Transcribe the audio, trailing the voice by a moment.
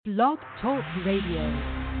Blog Talk Radio.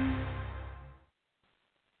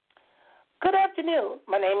 Good afternoon.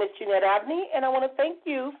 My name is Jeanette Abney, and I want to thank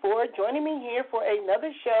you for joining me here for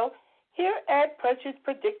another show here at Precious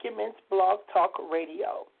Predicaments Blog Talk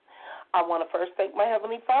Radio. I want to first thank my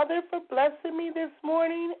Heavenly Father for blessing me this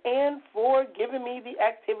morning and for giving me the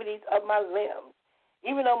activities of my limbs.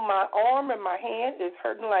 Even though my arm and my hand is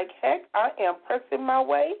hurting like heck, I am pressing my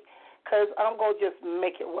way because I'm going to just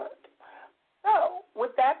make it work. So,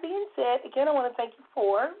 with that being said, again, I want to thank you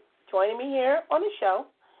for joining me here on the show.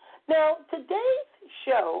 Now, today's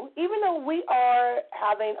show, even though we are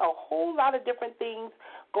having a whole lot of different things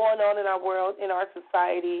going on in our world, in our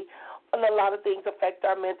society, and a lot of things affect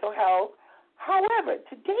our mental health, however,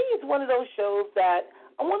 today is one of those shows that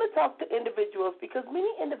I want to talk to individuals because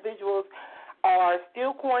many individuals are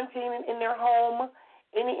still quarantining in their home.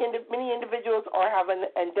 Many individuals are having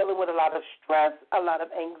and dealing with a lot of stress, a lot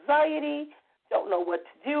of anxiety, don't know what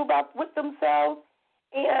to do with themselves.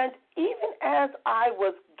 And even as I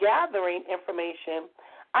was gathering information,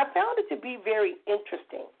 I found it to be very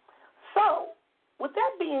interesting. So, with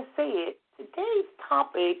that being said, today's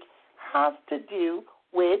topic has to do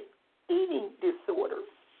with eating disorders.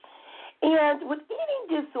 And with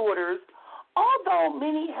eating disorders, although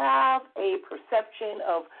many have a perception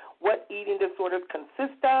of what eating disorders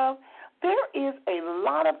consist of, there is a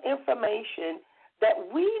lot of information that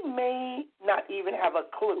we may not even have a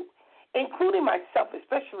clue, including myself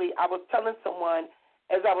especially. I was telling someone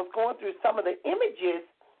as I was going through some of the images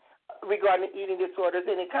regarding eating disorders,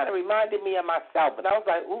 and it kind of reminded me of myself, and I was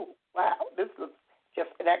like, ooh, wow, this looks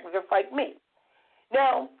just like me.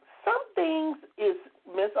 Now, some things is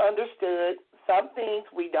misunderstood, some things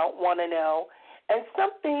we don't want to know, and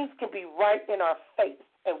some things can be right in our face,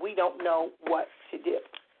 and we don't know what to do.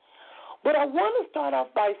 But I want to start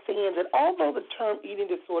off by saying that although the term eating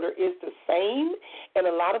disorder is the same in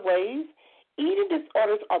a lot of ways, eating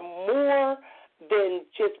disorders are more than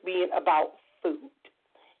just being about food.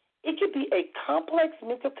 It can be a complex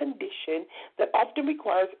mental condition that often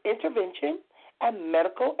requires intervention and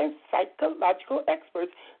medical and psychological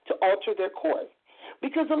experts to alter their course.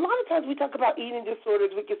 Because a lot of times we talk about eating disorders,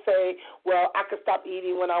 we could say, well, I could stop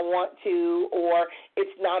eating when I want to, or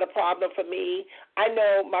it's not a problem for me. I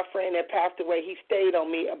know my friend that passed away, he stayed on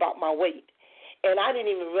me about my weight. And I didn't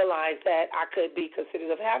even realize that I could be considered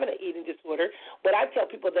of having an eating disorder. But I tell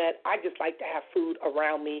people that I just like to have food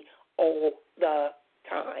around me all the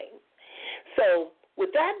time. So with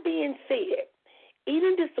that being said,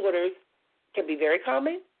 eating disorders can be very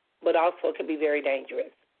common, but also can be very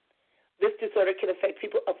dangerous. This disorder can affect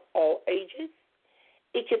people of all ages.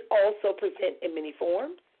 It can also present in many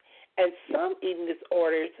forms, and some eating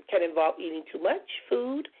disorders can involve eating too much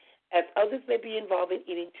food, as others may be involved in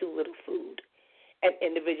eating too little food. And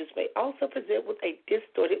individuals may also present with a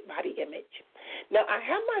distorted body image. Now, I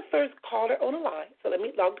have my first caller on the line, so let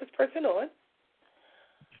me log this person on.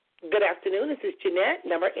 Good afternoon. This is Jeanette,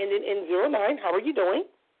 number ending in 09. How are you doing?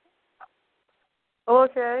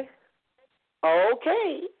 Okay.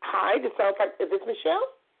 Okay. Hi, this sounds like, is this Michelle?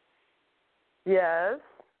 Yes.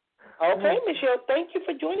 Okay, Michelle, thank you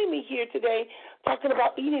for joining me here today talking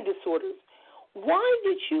about eating disorders. Why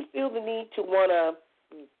did you feel the need to want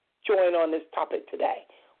to join on this topic today?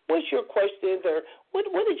 What's your questions, or what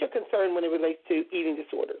is your concern when it relates to eating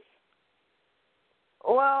disorders?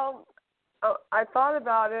 Well, I thought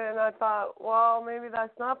about it, and I thought, well, maybe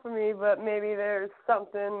that's not for me, but maybe there's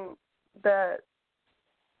something that,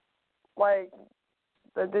 like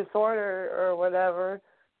the disorder or whatever,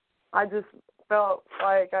 I just felt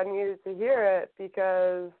like I needed to hear it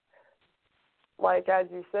because, like as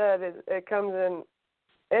you said, it comes in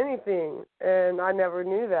anything, and I never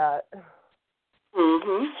knew that.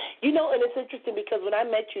 Mm-hmm. You know, and it's interesting because when I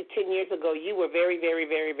met you 10 years ago, you were very, very,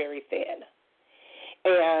 very, very thin.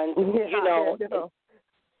 And, yeah, you know,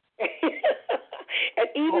 and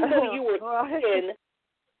even though you were thin,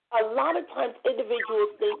 a lot of times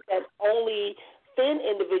individuals think that only thin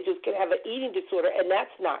individuals can have an eating disorder, and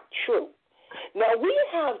that's not true. Now, we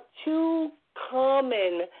have two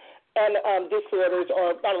common disorders,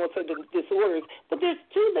 or I don't want to say disorders, but there's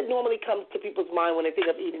two that normally come to people's mind when they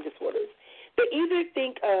think of eating disorders. They either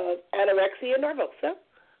think of anorexia nervosa,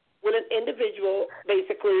 when an individual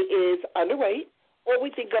basically is underweight, or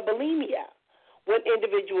we think of bulimia, when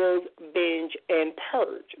individuals binge and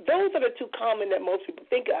purge. Those are the two common that most people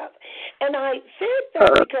think of. And I said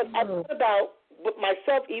that because I thought about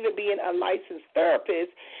myself even being a licensed therapist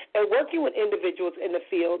and working with individuals in the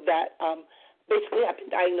field that basically have been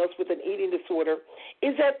diagnosed with an eating disorder,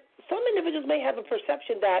 is that some individuals may have a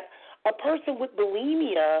perception that a person with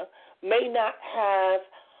bulimia may not have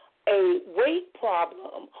a weight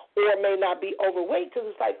problem or may not be overweight, because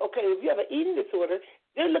it's like, okay, if you have an eating disorder,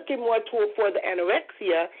 they're looking more for the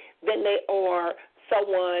anorexia than they are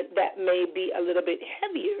someone that may be a little bit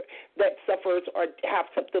heavier that suffers or have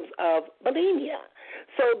symptoms of bulimia.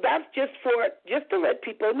 So that's just to let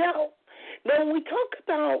people know. Now, when we talk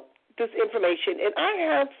about this information, and I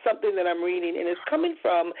have something that I'm reading, and it's coming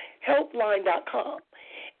from healthline.com.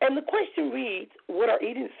 And the question reads, what are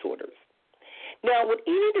eating disorders? Now, with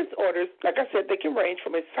eating disorders, like I said, they can range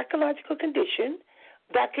from a psychological condition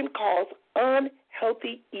that can cause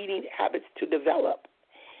unhealthy eating habits to develop.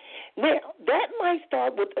 Now, that might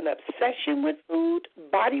start with an obsession with food,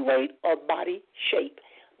 body weight, or body shape.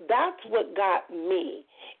 That's what got me,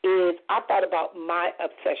 is I thought about my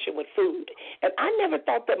obsession with food. And I never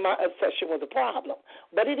thought that my obsession was a problem,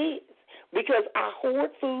 but it is, because I hoard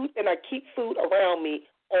food and I keep food around me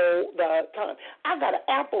all the time. I got an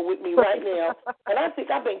apple with me right now, and I think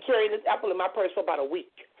I've been carrying this apple in my purse for about a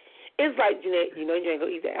week. It's like, Jeanette, you know you ain't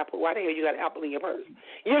going to eat the apple. Why the hell you got an apple in your purse?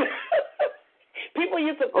 You know? People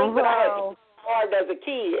used to think that I had hard as a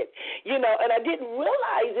kid, you know, and I didn't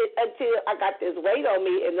realize it until I got this weight on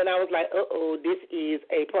me, and then I was like, this is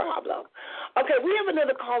a problem. Okay, we have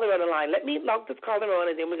another caller on the line. Let me lock this caller on,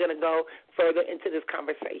 and then we're going to go further into this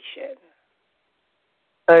conversation.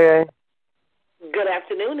 Okay. Good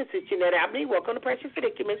afternoon. This is Jeanette Abney. Welcome to Precious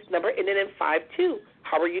Predicaments, number ending in 52.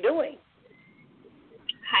 How are you doing?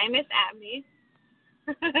 Hi, Miss Abney.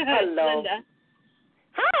 Hello. Linda.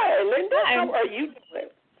 Hi, Linda. Hi. How are you doing?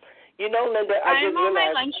 You know, Linda, I'm on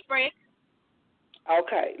my lunch break.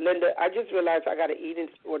 Okay, Linda, I just realized I got an eating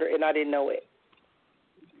disorder, and I didn't know it.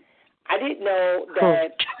 I didn't know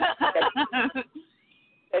that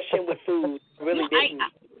obsession with food really didn't.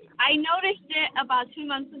 I noticed it about 2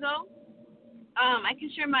 months ago. I can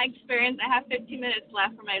share my experience. I have 15 minutes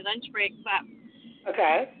left for my lunch break, but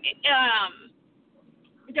okay.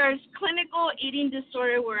 There's clinical eating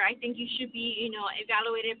disorder where I think you should be,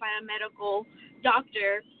 evaluated by a medical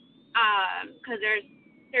doctor, because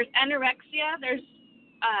there's anorexia, there's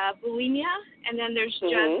bulimia, and then there's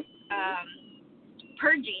just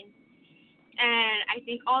purging. And I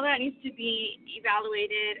think all that needs to be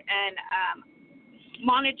evaluated and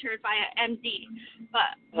monitored by an MD.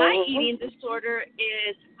 But my eating disorder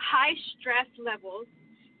is high stress levels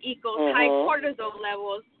equals high cortisol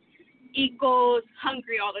levels equals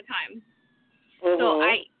hungry all the time. So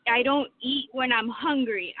I don't eat when I'm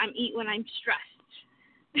hungry. I eat when I'm stressed.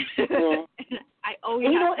 I always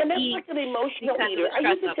have to and that's eat like an emotional eater. I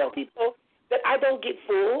used to tell people that I don't get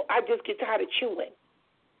full. I just get tired of chewing.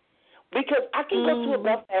 Because I can go to a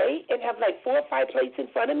buffet and have like 4 or 5 plates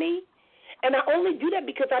in front of me, and I only do that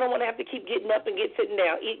because I don't want to have to keep getting up and sitting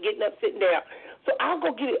down, getting up, sitting down. So I'll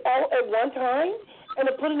go get it all at one time and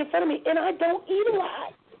I put it in front of me, and I don't eat a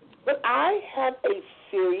lot. But I have a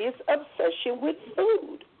serious obsession with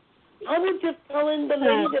food. I was just telling the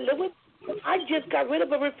lady that lived with me, I just got rid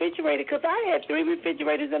of a refrigerator because I had 3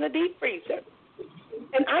 refrigerators and a deep freezer.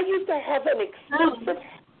 And I used to have an extensive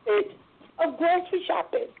habit of grocery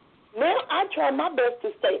shopping. Now I try my best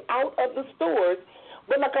to stay out of the stores,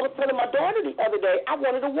 but like I was telling my daughter the other day, I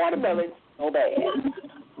wanted a watermelon so bad.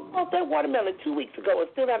 I bought that watermelon 2 weeks ago and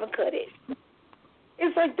still haven't cut it.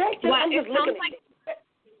 It's like that. I'm just looking at it.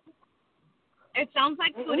 It sounds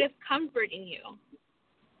like food is comforting you.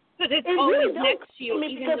 Because it's it always really next to you,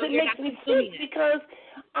 even though you're not consuming it. Because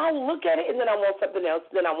I'll look at it and then I want something else,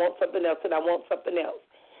 then I want something else, and I want something else.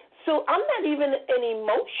 So I'm not even an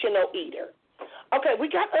emotional eater. Okay, we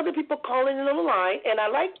got other people calling in on the line, and I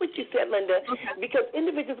like what you said, Linda, because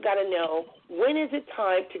individuals got to know when is it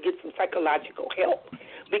time to get some psychological help,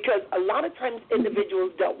 because a lot of times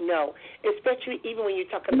individuals don't know, especially even when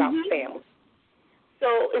you're talking about family. So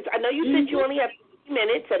I know you said you only have 50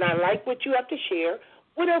 minutes, and I like what you have to share.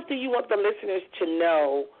 What else do you want the listeners to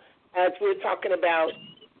know as we're talking about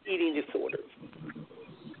eating disorders?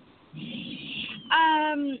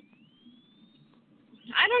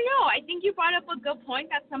 I don't know. I think you brought up a good point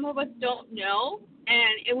that some of us don't know,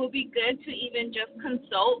 and it would be good to even just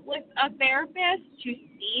consult with a therapist to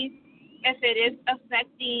see if it is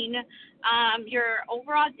affecting your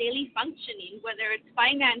overall daily functioning, whether it's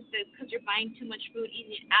finances because you're buying too much food,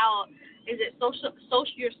 eating it out. Is it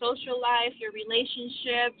your social life, your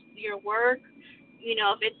relationships, your work?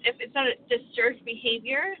 If it's a disturbed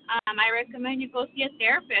behavior, I recommend you go see a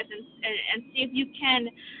therapist and see if you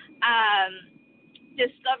can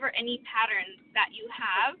discover any patterns that you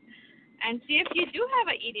have and see if you do have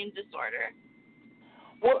an eating disorder.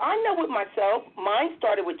 Well, I know with myself, mine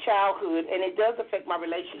started with childhood, and it does affect my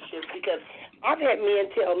relationships because I've had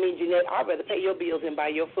men tell me, Jeanette, I'd rather pay your bills than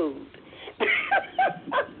buy your food.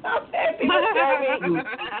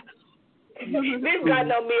 This guy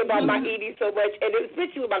know me about my eating so much, and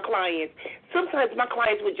especially with my clients. Sometimes my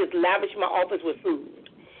clients would just lavish my office with food.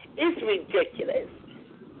 It's ridiculous.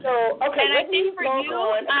 So, okay, and let me log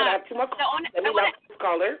on. I have two more callers. Let me log this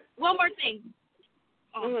caller. One more thing.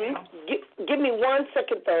 Give me 1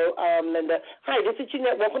 second, though, Linda. Hi, this is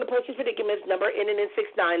Jeanette. Welcome to Purchase Predicaments, number ending in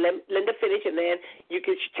 69. Let Linda finish, and then you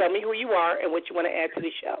can tell me who you are and what you want to add to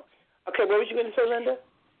the show. Okay, what was you going to say, Linda?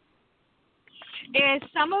 Is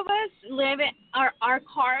some of us live in our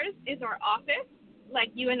cars is our office,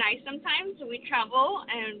 like you and I sometimes. We travel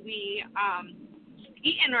and we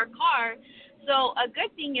eat in our car. So a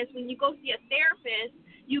good thing is when you go see a therapist,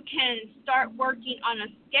 you can start working on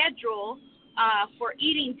a schedule for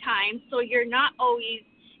eating time, so you're not always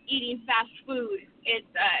eating fast food. It's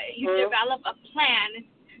you develop a plan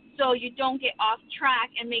so you don't get off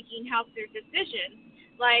track and making healthier decisions.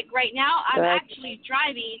 Like right now, I'm actually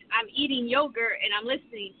driving, I'm eating yogurt, and I'm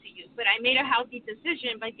listening to you. But I made a healthy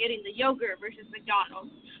decision by getting the yogurt versus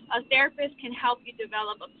McDonald's. A therapist can help you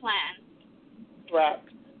develop a plan. Right.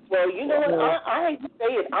 Well, you know what? I hate to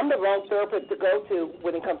say it. I'm the wrong therapist to go to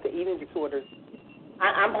when it comes to eating disorders.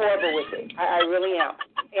 I'm horrible with it. I really am.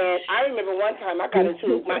 And I remember one time I got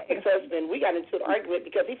into my ex-husband. We got into an argument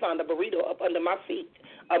because he found a burrito up under my seat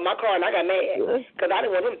of my car, and I got mad because I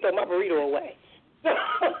didn't want him to throw my burrito away.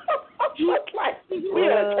 Like, we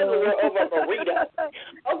had a total war over a burrito.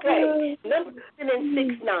 Okay, number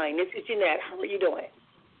 69. This is Jeanette. How are you doing?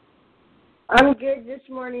 I'm good this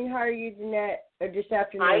morning. How are you, Jeanette? Or this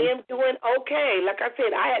afternoon? I am doing okay. Like I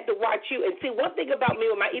said, I had to watch you. And see, one thing about me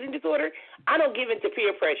with my eating disorder, I don't give in to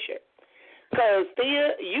peer pressure. Because,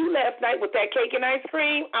 Thea, you last night with that cake and ice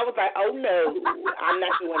cream, I was like, oh, no, I'm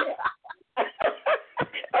not doing that.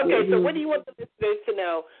 Okay, so what do you want the listeners to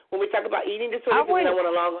know when we talk about eating disorders? And I want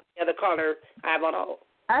to log on the other caller I have on hold.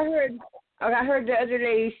 I heard the other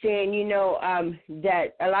lady saying,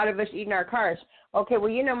 that a lot of us eat in our cars. Okay,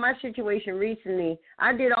 well, my situation recently,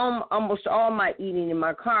 I did almost all my eating in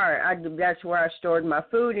my car. That's where I stored my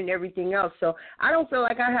food and everything else. So I don't feel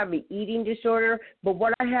like I have an eating disorder, but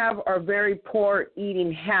what I have are very poor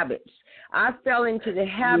eating habits. I fell into the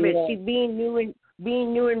habit,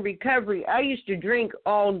 being new in recovery, I used to drink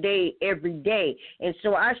all day, every day. And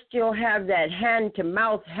so I still have that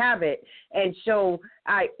hand-to-mouth habit. And so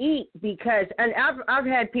I eat because, and I've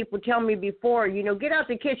had people tell me before, get out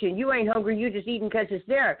the kitchen. You ain't hungry. You just eating because it's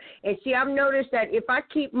there. And see, I've noticed that if I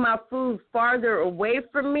keep my food farther away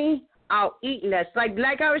from me, I'll eat less. Like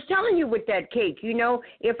I was telling you with that cake,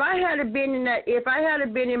 if I had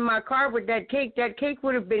been in my car with that cake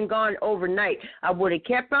would have been gone overnight. I would have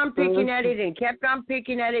kept on picking at it and kept on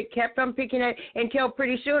picking at it until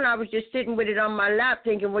pretty soon I was just sitting with it on my lap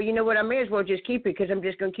thinking, well, you know what, I may as well just keep it because I'm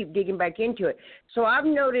just going to keep digging back into it. So I've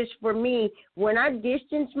noticed for me, when I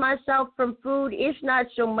distance myself from food, it's not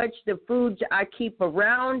so much the foods I keep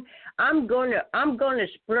around. I'm gonna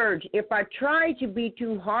splurge. If I try to be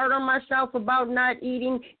too hard on myself about not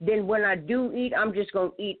eating, then when I do eat, I'm just gonna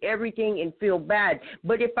eat everything and feel bad.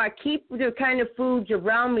 But if I keep the kind of foods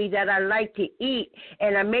around me that I like to eat,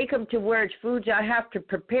 and I make them to where it's foods I have to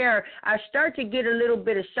prepare, I start to get a little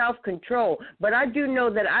bit of self-control. But I do know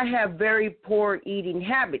that I have very poor eating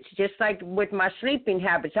habits, just like with my sleeping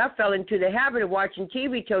habits. I fell into the habit of watching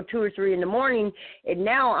TV till 2 or 3 in the morning, and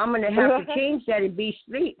now I'm gonna have to change that and be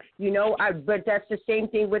sleep. But that's the same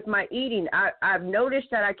thing with my eating. I've noticed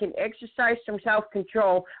that I can exercise some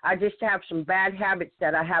self-control. I just have some bad habits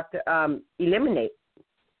that I have to eliminate.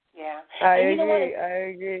 Yeah. I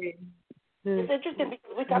agree. It's interesting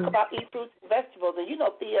because we talk about eat fruits and vegetables. And,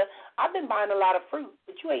 Thea, I've been buying a lot of fruit,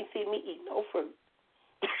 but you ain't seen me eat no fruit.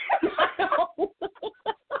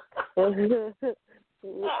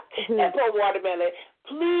 That poor watermelon.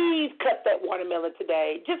 Please cut that watermelon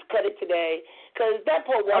today. Just cut it today, because that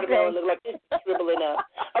poor watermelon looks like it's shriveling up.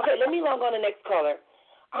 Okay, let me log on the next caller.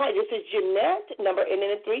 Hi, this is Jeanette, number ending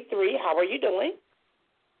in 33. How are you doing?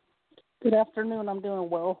 Good afternoon. I'm doing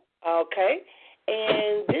well. Okay,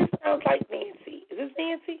 and this sounds like Nancy. Is this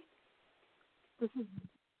Nancy?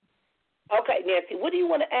 Okay, Nancy, what do you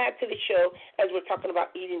want to add to the show as we're talking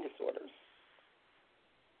about eating disorders?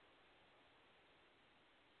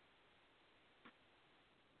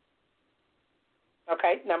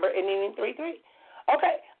 Okay, number ending in 33.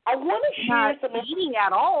 Okay, I want to share some. Not eating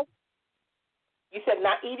at all. You said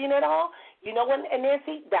not eating at all? You know what, and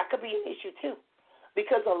Nancy, that could be an issue too.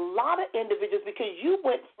 Because a lot of individuals, because you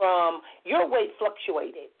went from, your weight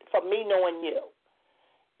fluctuated from me knowing you.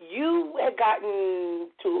 You had gotten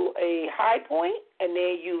to a high point, and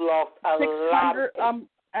then you lost a lot of weight.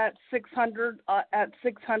 at 600,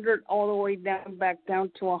 all the way back down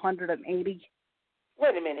to 180. Wait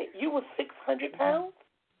a minute. You were 600 pounds?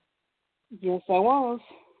 Yes, I was.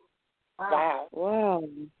 Wow.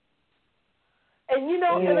 And you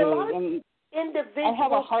know, and a lot of individuals I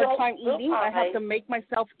have a hard time don't eating. I have to make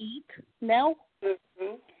myself eat now.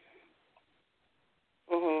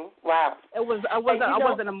 Wow. I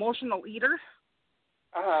was an emotional eater.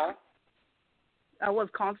 I was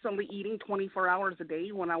constantly eating 24 hours a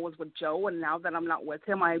day when I was with Joe, and now that I'm not with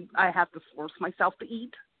him, I have to force myself to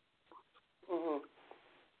eat.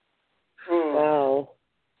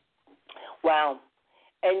 Wow.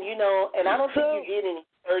 And you know, and I don't think you did any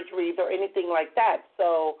surgeries or anything like that.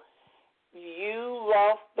 So you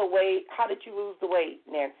lost the weight. How did you lose the weight,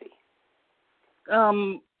 Nancy?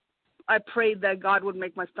 I prayed that God would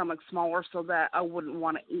make my stomach smaller so that I wouldn't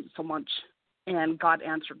want to eat so much, and God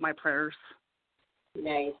answered my prayers.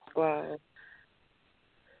 Nice. Wow.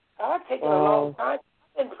 I've taken a long time. I've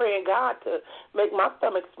been praying God to make my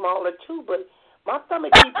stomach smaller too, but my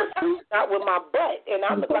stomach keeps protruding out with my butt, and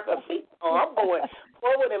I look like a feet. I'm going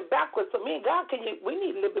forward and backwards. So me and God, we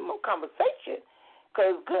need a little bit more conversation,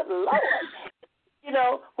 because good Lord. You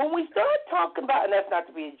know, when we start talking about, and that's not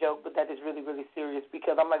to be a joke, but that is really, really serious,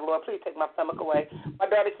 because I'm like, Lord, please take my stomach away. My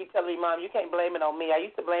daughter keeps telling me, Mom, you can't blame it on me. I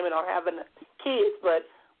used to blame it on having kids, but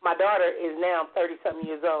my daughter is now 30-something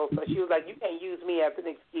years old, so she was like, you can't use me as an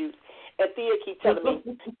excuse. And Thea keeps telling me,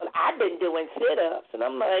 well, I've been doing sit-ups, and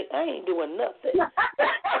I'm like, I ain't doing nothing.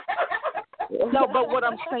 No, but what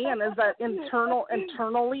I'm saying is that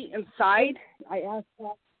internally, inside, I asked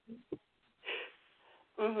that.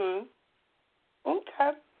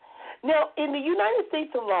 Okay. Now, in the United States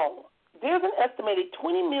alone, there's an estimated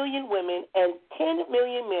 20 million women and 10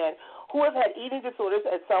 million men who have had eating disorders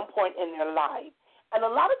at some point in their life. And a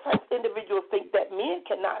lot of times individuals think that men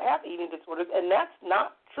cannot have eating disorders, and that's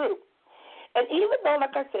not true. And even though,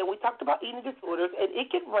 like I said, we talked about eating disorders, and it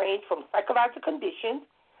can range from psychological conditions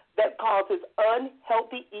that causes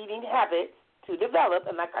unhealthy eating habits to develop.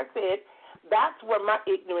 And like I said, that's where my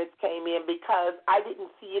ignorance came in, because I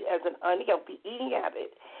didn't see it as an unhealthy eating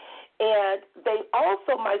habit. And they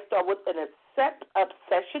also might start with an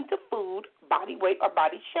obsession to food, body weight, or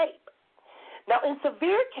body shape. Now, in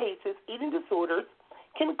severe cases, eating disorders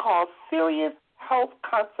can cause serious health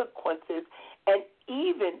consequences and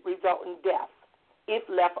even result in death if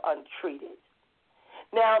left untreated.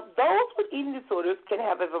 Now, those with eating disorders can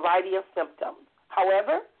have a variety of symptoms.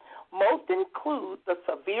 However, most include the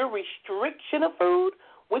severe restriction of food,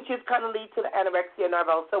 which is kind of lead to the anorexia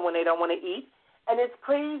nervosa when they don't want to eat. And it's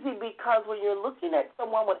crazy, because when you're looking at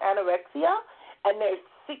someone with anorexia and they're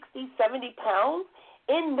 60, 70 pounds,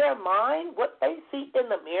 in their mind, what they see in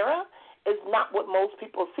the mirror is not what most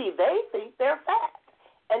people see. They think they're fat,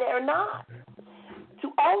 and they're not.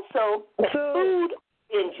 To also food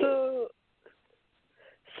binging.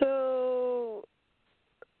 So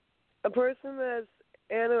a person that's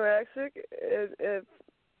anorexic, if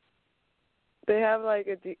they have like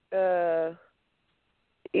a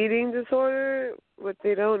eating disorder, what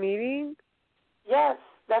they don't eating? Yes,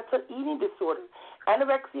 that's an eating disorder.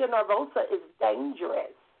 Anorexia nervosa is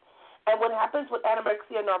dangerous. And what happens with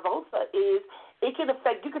anorexia nervosa is it can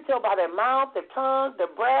affect, you can tell by their mouth, their tongue, their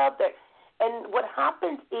breath, and what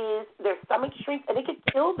happens is their stomach shrinks, and it can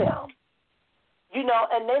kill them. You know,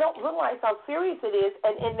 and they don't realize how serious it is,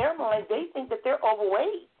 and in their mind, they think that they're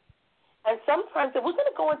overweight. And sometimes, and we're going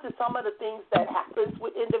to go into some of the things that happens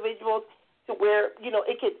with individuals to where, you know,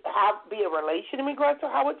 it could be a relation in regards to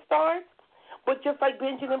how it starts, but just like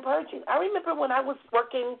binging and purging. I remember when I was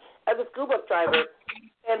working as a school bus driver,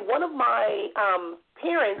 and one of my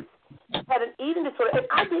parents had an eating disorder, and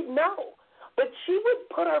I didn't know. But she would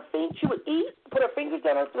put her fingers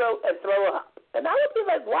down her throat and throw up. And I would be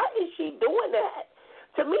like, why is she doing that?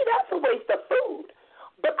 To me, that's a waste of food.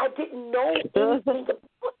 But I didn't know anything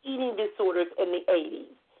about eating disorders in the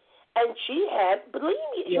 80s. And she had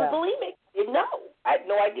bulimia. She was bulimic. I didn't know. I had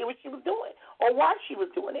no idea what she was doing or why she was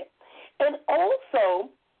doing it. And also,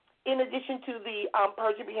 in addition to the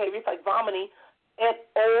purging behaviors like vomiting and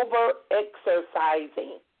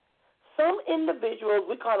over-exercising. Some individuals,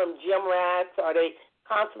 we call them gym rats, or they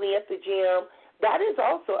constantly at the gym. That is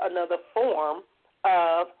also another form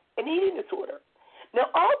of an eating disorder.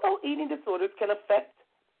 Now, although eating disorders can affect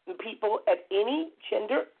people at any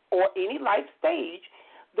gender or any life stage,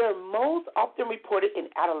 they're most often reported in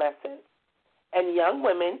adolescents and young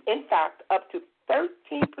women. In fact, up to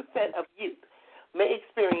 13% of youth may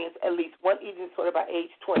experience at least one eating disorder by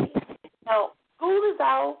age 20. Now, school is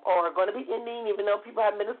out or going to be ending, even though people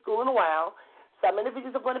haven't been to school in a while. Some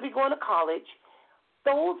individuals are going to be going to college.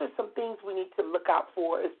 those are some things we need to look out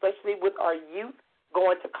for, especially with our youth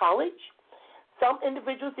going to college. Some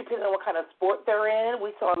individuals, depending on what kind of sport they're in,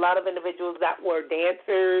 we saw a lot of individuals that were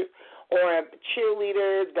dancers or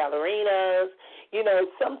cheerleaders, ballerinas. You know,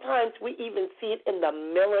 sometimes we even see it in the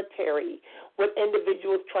military with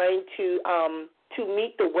individuals trying to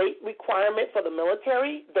meet the weight requirement for the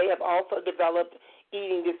military. They have also developed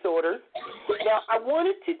eating disorders. Now, I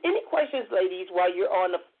wanted to, any questions, ladies, while you're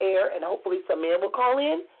on the air, and hopefully some men will call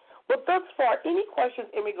in? But thus far, any questions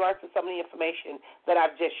in regards to some of the information that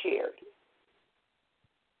I've just shared?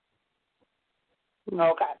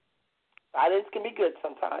 Okay. Silence can be good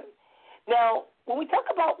sometimes. Now, when we talk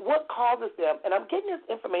about what causes them, and I'm getting this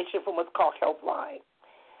information from what's called Healthline,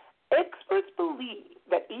 experts believe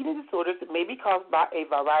that eating disorders may be caused by a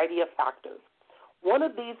variety of factors. One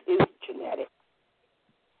of these is genetics.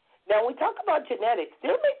 Now, when we talk about genetics,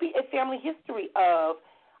 there may be a family history of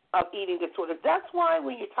eating disorders. That's why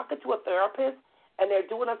when you're talking to a therapist and they're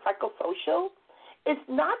doing a psychosocial, it's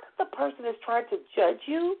not that the person is trying to judge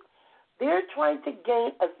you. They're trying to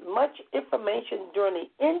gain as much information during the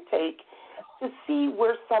intake to see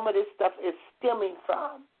where some of this stuff is stemming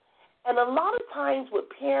from. And a lot of times with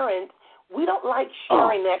parents, we don't like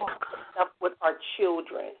sharing that kind of stuff with our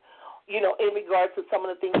children, you know, in regards to some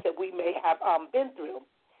of the things that we may have been through.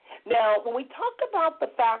 Now, when we talk about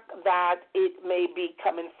the fact that it may be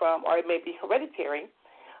coming from or it may be hereditary,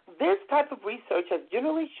 this type of research has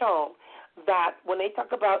generally shown that when they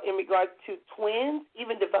talk about in regards to twins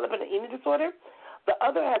even developing an eating disorder, the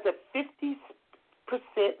other has a 50%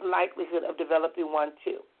 likelihood of developing one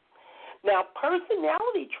too. Now,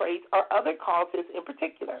 personality traits are other causes in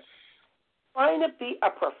particular. Trying to be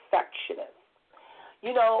a perfectionist.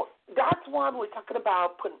 You know, that's why we're talking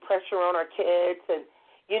about putting pressure on our kids, and,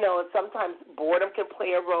 you know, and sometimes boredom can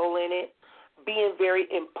play a role in it, being very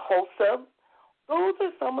impulsive. Those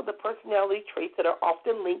are some of the personality traits that are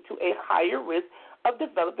often linked to a higher risk of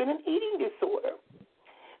developing an eating disorder.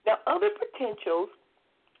 Now, other potentials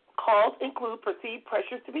cause include perceived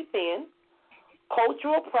pressures to be thin,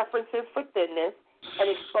 cultural preferences for thinness,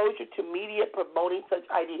 and exposure to media promoting such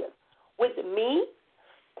ideas. With me,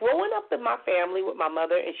 growing up in my family with my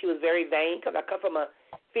mother, and she was very vain because I come from a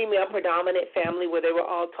female-predominant family where they were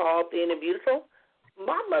all tall, thin, and beautiful,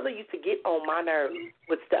 my mother used to get on my nerves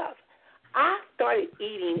with stuff. I started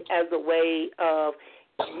eating as a way of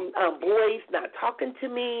boys not talking to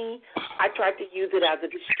me. I tried to use it as a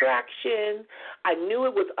distraction. I knew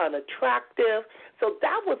it was unattractive. So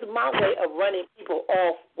that was my way of running people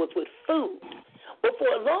off, was with food. But for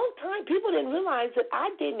a long time, people didn't realize that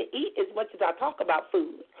I didn't eat as much as I talk about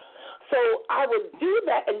food. So I would do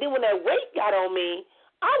that, and then when that weight got on me,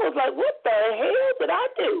 I was like, what the hell did I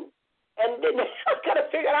do? And then I got to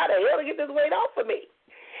figure out how the hell to get this weight off of me.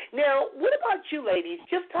 Now, what about you ladies?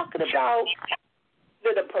 Just talking about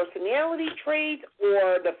the personality traits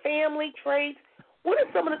or the family traits, what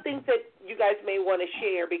are some of the things that you guys may want to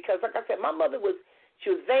share? Because, like I said, my mother was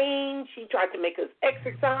vain. She tried to make us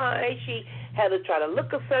exercise. She had to try to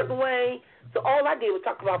look a certain way. So all I did was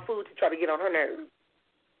talk about food to try to get on her nerves.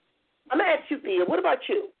 I'm going to ask you, Thea, what about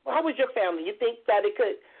you? How was your family? You think that it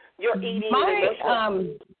could, your eating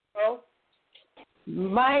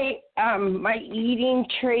My eating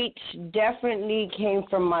traits definitely came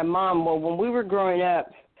from my mom. Well, when we were growing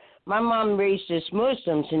up, my mom raised us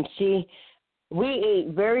Muslims, and see, we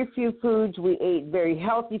ate very few foods. We ate very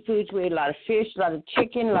healthy foods. We ate a lot of fish, a lot of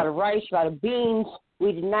chicken, a lot of rice, a lot of beans.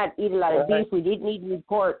 We did not eat a lot of beef. We didn't eat any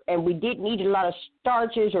pork, and we didn't eat a lot of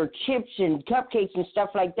starches or chips and cupcakes and stuff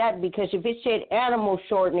like that, because if it said animal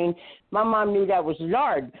shortening, my mom knew that was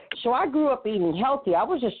lard. So I grew up eating healthy. I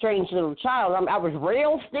was a strange little child. I was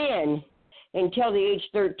real thin until the age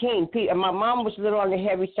 13. My mom was a little on the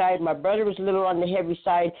heavy side. My brother was a little on the heavy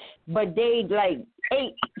side, but they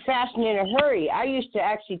ate fast and in a hurry. I used to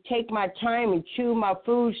actually take my time and chew my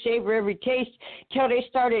food, savor every taste, till they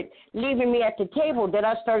started leaving me at the table. Then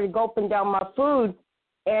I started gulping down my food.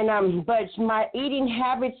 And but my eating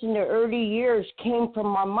habits in the early years came from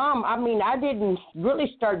my mom. I mean, I didn't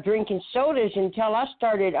really start drinking sodas until I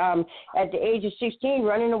started at the age of 16,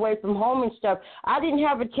 running away from home and stuff. I didn't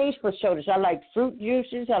have a taste for sodas. I liked fruit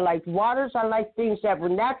juices. I liked waters. I liked things that were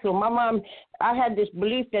natural. My mom, I had this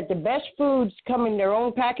belief that the best foods come in their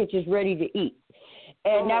own packages ready to eat.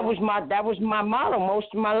 And that was my motto most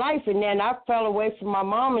of my life. And then I fell away from my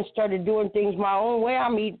mom and started doing things my own way.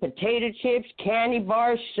 I'm eating potato chips, candy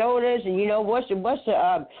bars, sodas, and what's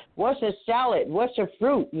a salad? What's a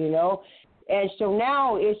fruit? And so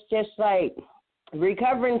now it's just like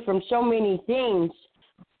recovering from so many things.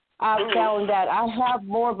 I found that I have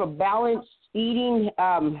more of a balanced eating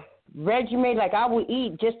regimen. Like, I will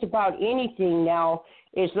eat just about anything now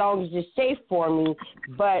as long as it's safe for me,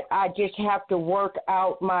 but I just have to work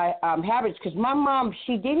out my habits, because my mom,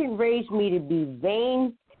 she didn't raise me to be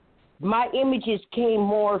vain. My images came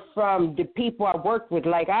more from the people I worked with.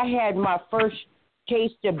 Like, I had my first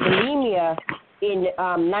taste of bulimia in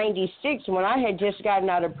 96 when I had just gotten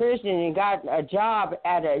out of prison and got a job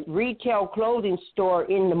at a retail clothing store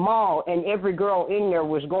in the mall, and every girl in there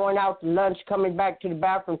was going out to lunch, coming back to the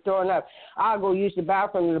bathroom, throwing up. I'll go use the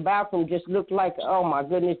bathroom, and the bathroom just looked like, oh, my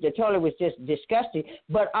goodness, the toilet was just disgusting.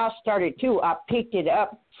 But I started, too. I picked it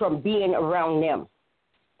up from being around them.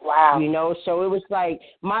 Wow. You know, so it was like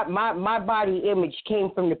my body image came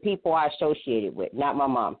from the people I associated with, not my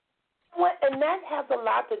mom. Well, and that has a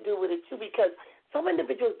lot to do with it, too, because some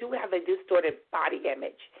individuals do have a distorted body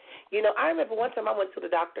image. You know, I remember one time I went to the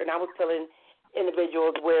doctor, and I was telling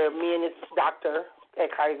individuals where me and this doctor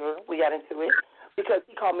at Kaiser, we got into it, because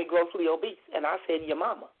he called me grossly obese, and I said, your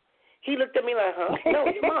mama. He looked at me like, huh?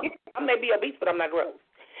 No, your mama. I may be obese, but I'm not gross.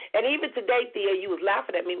 And even today, Thea, you was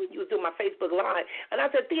laughing at me when you was doing my Facebook Live, and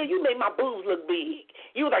I said, Thea, you made my boobs look big.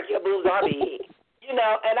 You was like, your boobs are big. You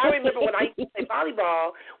know, and I remember when I used to play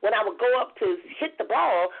volleyball, when I would go up to hit the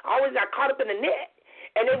ball, I always got caught up in the net.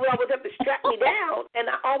 And they would always have to strap me down. And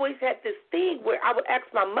I always had this thing where I would ask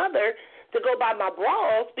my mother to go buy my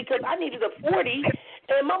bras because I needed a 40.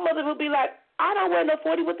 And my mother would be like, I don't wear no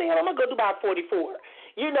 40. What the hell? I'm going to go buy a 44.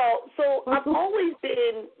 You know, so I've always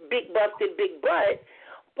been big busted, big butt.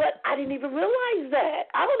 But I didn't even realize that.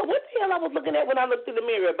 I don't know what the hell I was looking at when I looked in the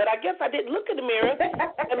mirror, but I guess I didn't look in the mirror.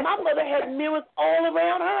 And my mother had mirrors all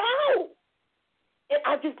around her house. And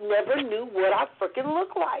I just never knew what I freaking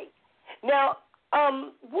looked like. Now,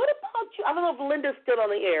 what about you? I don't know if Linda's still on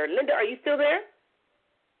the air. Linda, are you still there?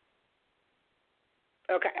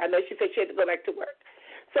 Okay, I know she said she had to go back to work.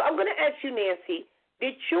 So I'm going to ask you, Nancy,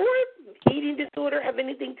 did your eating disorder have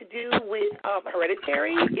anything to do with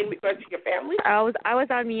hereditary in regards to your family? I was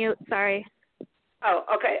on mute. Sorry. Oh,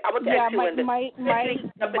 okay. I want to ask you, Linda. My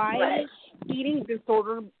eating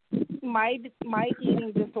disorder, my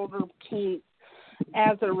eating disorder came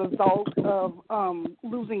as a result of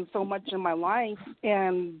losing so much in my life,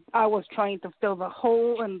 and I was trying to fill the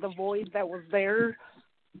hole and the void that was there.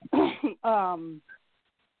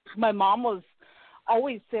 My mom was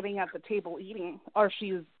always sitting at the table eating, or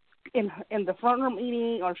she's in the front room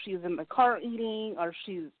eating, or she's in the car eating, or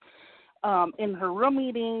she's in her room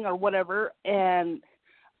eating, or whatever. And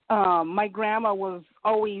my grandma was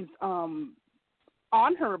always on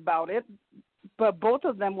her about it, but both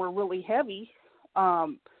of them were really heavy.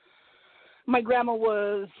 My grandma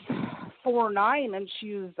was 4'9", and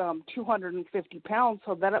she was 250 pounds,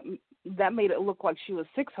 so that made it look like she was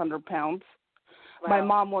 600 pounds. Wow. My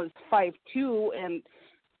mom was 5'2", and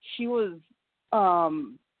she was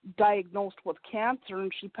diagnosed with cancer,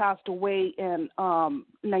 and she passed away in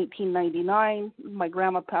 1999. My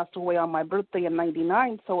grandma passed away on my birthday in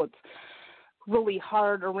 99, so it's really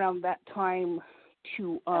hard around that time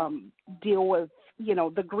to deal with, you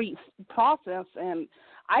know, the grief process. And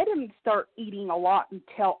I didn't start eating a lot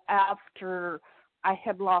until after I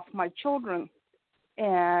had lost my children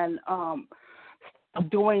and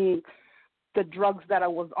doing the drugs that I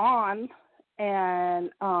was on,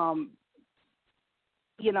 and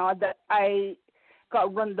you know, that I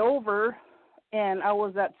got run over, and I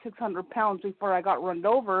was at 600 pounds before I got run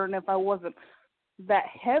over. And if I wasn't that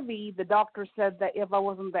heavy, the doctor said that if I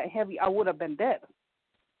wasn't that heavy, I would have been dead.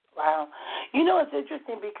 Wow. You know, it's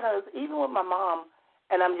interesting because even with my mom,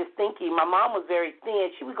 and I'm just thinking, my mom was very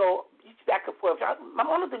thin. She would go back and forth. My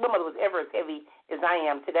mom, I don't think my mother was ever as heavy as I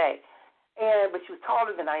am today, but she was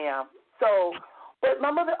taller than I am. So, but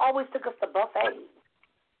my mother always took us to buffets.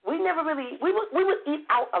 We never really, we would eat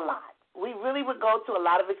out a lot. We really would go to a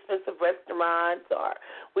lot of expensive restaurants, or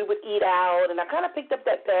we would eat out, and I kind of picked up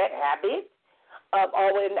that bad habit of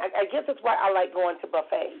always, and I guess that's why I like going to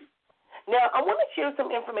buffets. Now, I want to share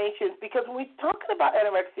some information because when we're talking about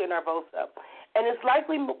anorexia nervosa, and it's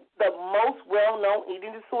likely the most well-known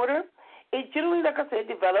eating disorder, it generally, like I said,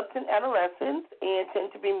 develops in adolescence and tend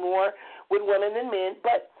to be more with women than men,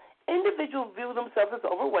 but individuals view themselves as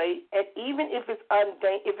overweight, and even if it's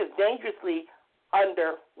dangerously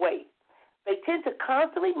underweight. They tend to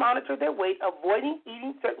constantly monitor their weight, avoiding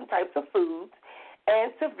eating certain types of foods,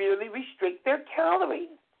 and severely restrict their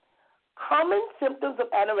calories. Common symptoms of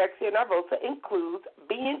anorexia nervosa include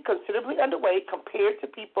being considerably underweight compared to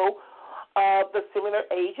people of the similar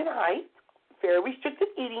age and height, very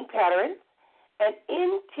restricted eating patterns, an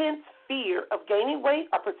intense fear of gaining weight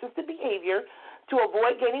or persistent behavior to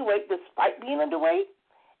avoid gaining weight despite being underweight,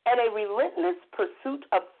 and a relentless pursuit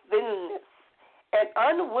of thinness. and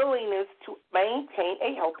unwillingness to maintain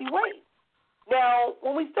a healthy weight. Now,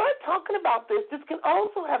 when we start talking about this can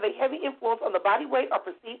also have a heavy influence on the body weight or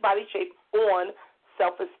perceived body shape on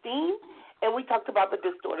self-esteem, and we talked about the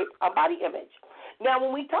distorted body image. Now,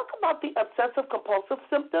 when we talk about the obsessive-compulsive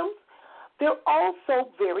symptoms, they're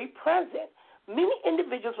also very present. Many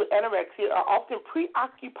individuals with anorexia are often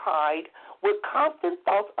preoccupied with constant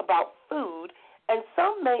thoughts about food, and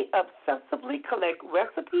some may obsessively collect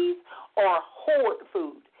recipes or hoard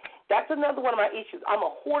food. That's another one of my issues. I'm a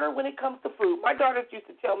hoarder when it comes to food. My daughters used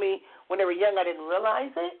to tell me when they were young I didn't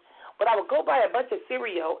realize it, but I would go buy a bunch of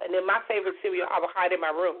cereal, and then my favorite cereal I would hide in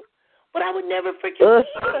my room. But I would never freaking eat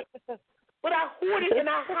it. But I hoard it and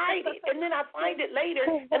I hide it, and then I find it later,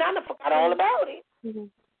 and I forgot all about it.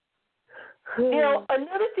 You know,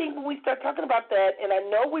 another thing when we start talking about that, and I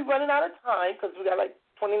know we're running out of time because we got like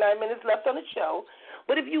 29 minutes left on the show,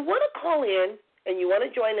 but if you want to call in and you want to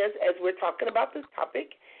join us as we're talking about this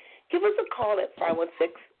topic, give us a call at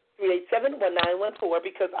 516-387-1914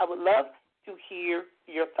 because I would love to hear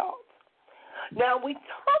your thoughts. Now, we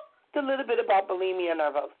talked a little bit about bulimia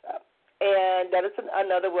nervosa, and that is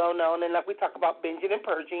another well-known, and like we talk about binging and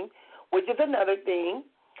purging, which is another thing.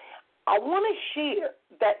 I want to share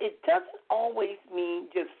that it doesn't always mean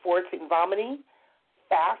just forcing vomiting.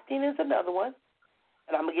 Fasting is another one,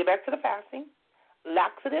 and I'm going to get back to the fasting.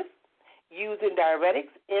 Laxative, using diuretics,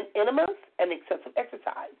 enemas, and excessive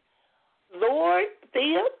exercise. Lord,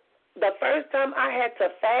 Thea, the first time I had to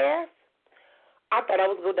fast, I thought I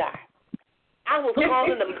was going to die. I was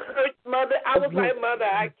calling the church mother. I was like, Mother,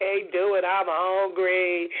 I can't do it. I'm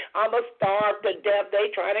hungry. I'm going to starve to death. They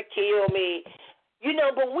trying to kill me. You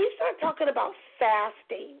know, but we start talking about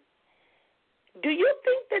fasting. Do you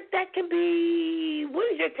think that can be, what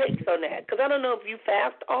is your takes on that? Because I don't know if you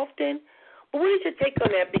fast often, but what is your take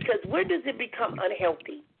on that? Because where does it become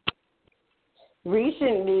unhealthy?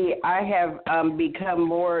 Recently, I have become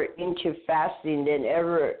more into fasting than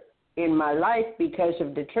ever in my life because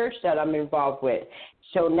of the church that I'm involved with.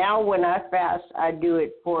 So now when I fast, I do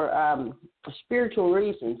it for spiritual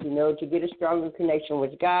reasons, you know, to get a stronger connection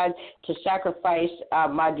with God, to sacrifice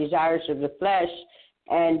my desires of the flesh,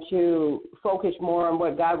 and to focus more on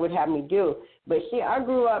what God would have me do. But see, I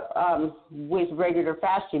grew up with regular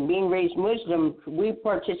fasting. Being raised Muslim, we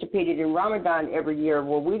participated in Ramadan every year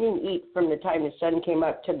where we didn't eat from the time the sun came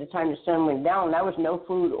up to the time the sun went down. That was no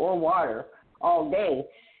food or water all day.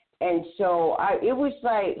 And so it was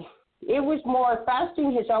more,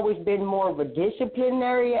 fasting has always been more of a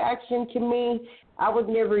disciplinary action to me. I would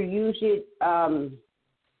never use it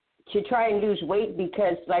to try and lose weight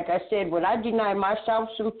because, like I said, when I deny myself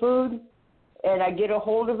some food and I get a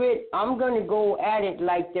hold of it, I'm going to go at it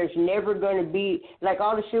like there's never going to be, like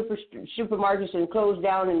all the supermarkets and close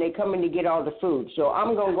down and they come in to get all the food. So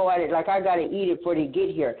I'm going to go at it like I got to eat it before they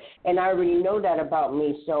get here. And I already know that about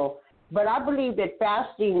me. So, but I believe that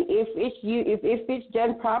fasting, if it's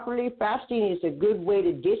done properly, fasting is a good way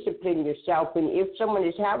to discipline yourself. And if someone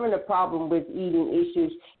is having a problem with eating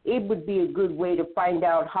issues, it would be a good way to find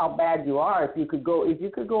out how bad you are. If you could go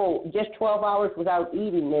just 12 hours without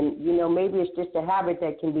eating, then you know maybe it's just a habit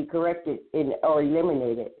that can be corrected or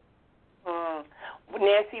eliminated.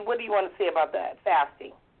 Nancy, what do you want to say about that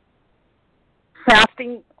fasting?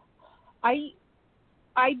 Fasting, I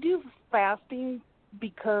do fasting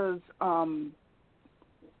because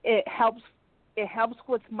it helps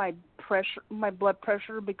with my blood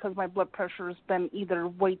pressure, because my blood pressure has been either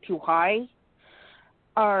way too high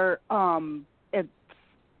or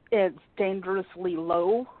it's dangerously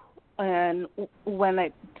low, and when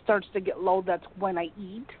it starts to get low, that's when I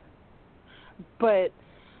eat. But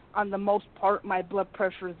on the most part, my blood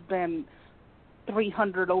pressure has been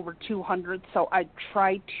 300 over 200, so I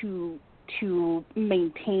try to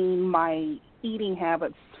maintain my eating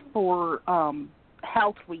habits for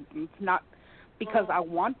health reasons, not because I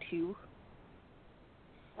want to.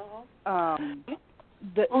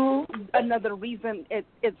 Another reason,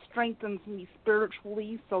 it strengthens me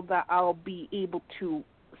spiritually so that I'll be able to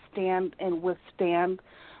stand and withstand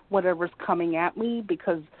whatever's coming at me,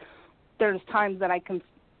 because there's times that I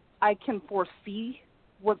can foresee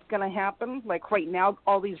what's going to happen. Like right now,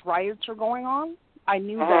 all these riots are going on. I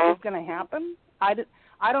knew that was going to happen. I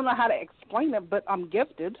don't know how to explain it, but I'm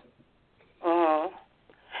gifted.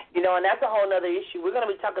 You know, and that's a whole other issue. We're going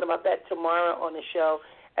to be talking about that tomorrow on the show,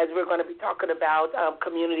 as we're going to be talking about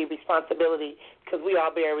community responsibility, because we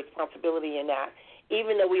all bear responsibility in that.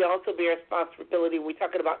 Even though we also bear responsibility, we're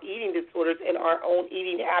talking about eating disorders and our own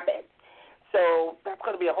eating habits. So that's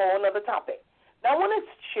going to be a whole other topic. Now, I want to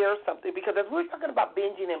share something, because as we're talking about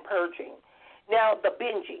binging and purging, now the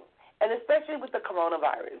binging, and especially with the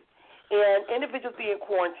coronavirus, and individuals being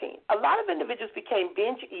quarantined. A lot of individuals became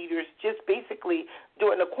binge eaters just basically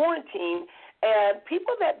during the quarantine, and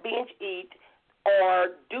people that binge eat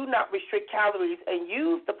or do not restrict calories and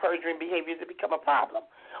use the purging behaviors to become a problem.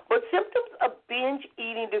 But symptoms of binge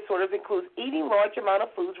eating disorders include eating large amount of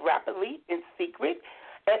foods rapidly in secret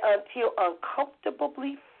and until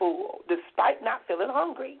uncomfortably full, despite not feeling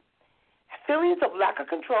hungry. Feelings of lack of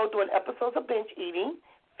control during episodes of binge eating,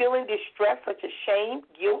 feeling distress such as shame,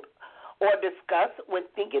 guilt, or disgust when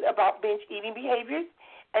thinking about binge eating behaviors,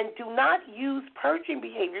 and do not use purging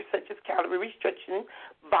behaviors such as calorie restriction,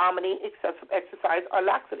 vomiting, excessive exercise, or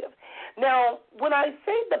laxative. Now, when I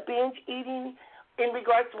say the binge eating in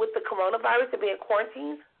regards to with the coronavirus and being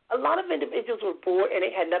quarantined, a lot of individuals were bored and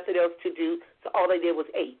they had nothing else to do, so all they did was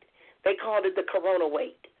eat. They called it the corona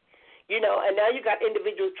weight. And now you got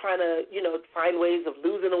individuals trying to, find ways of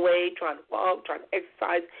losing the weight, trying to walk, trying to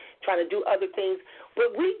exercise, trying to do other things.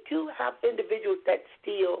 But we do have individuals that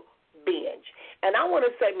still binge. And I want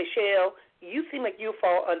to say, Michelle, you seem like you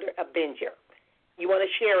fall under a binger. You want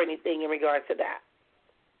to share anything in regards to that?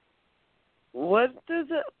 What does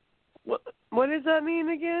that mean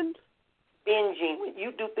again? Binging, when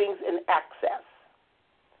you do things in excess.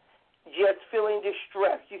 Just feeling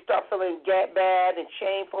distressed. You start feeling bad and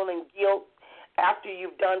shameful and guilt after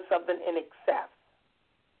you've done something in excess.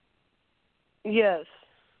 Yes.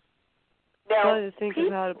 Now, I'm trying to think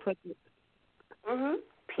of how to put it.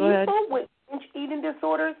 People with binge eating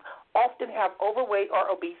disorders often have overweight or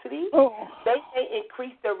obesity. They may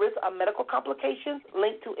increase their risk of medical complications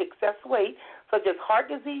linked to excess weight, such as heart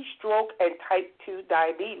disease, stroke, and type 2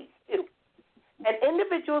 diabetes. And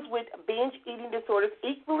individuals with binge eating disorders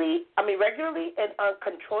regularly and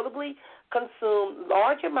uncontrollably consume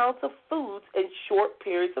large amounts of foods in short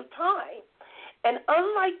periods of time. And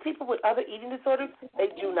unlike people with other eating disorders, they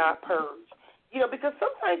do not purge. Because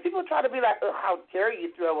sometimes people try to be like, oh, how dare you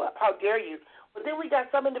throw up? How dare you? But then we got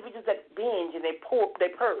some individuals that binge and they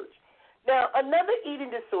purge. Now, another eating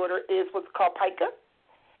disorder is what's called pica.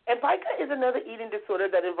 And pica is another eating disorder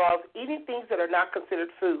that involves eating things that are not considered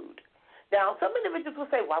food. Now, some individuals will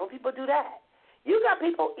say, why would people do that? You got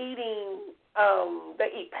people eating, they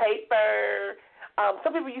eat paper.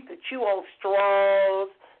 Some people used to chew on straws.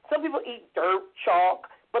 Some people eat dirt, chalk.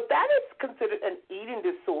 But that is considered an eating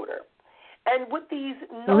disorder. And with these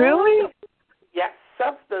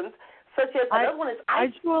substance, such as another one is ice.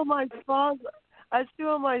 I chew on my straws. I chew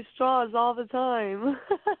on my straws all the time.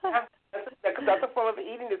 That's a form of an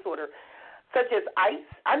eating disorder, such as ice.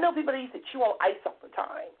 I know people that used to chew on ice all the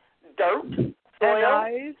time. Dirt, soil,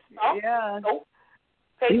 ice, soap,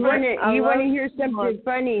 paper. You want to hear something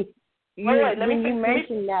funny? You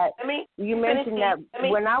mentioned that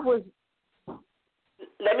when I was.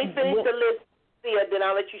 Let me finish the list, then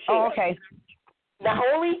I'll let you share. Oh, okay. Not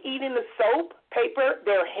only eating the soap, paper,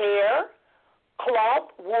 their hair,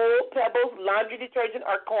 cloth, wool, pebbles, laundry detergent,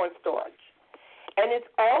 or cornstarch. And it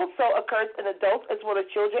also occurs in adults as well as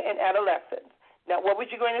children and adolescents. Now, what was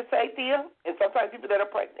you going to say, Thea? And sometimes people that are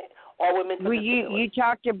pregnant or women. Well, you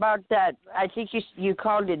talked about that. I think you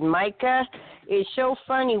called it mica. It's so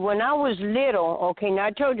funny. When I was little, now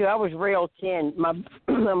I told you I was real thin. My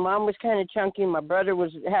mom was kind of chunky. My brother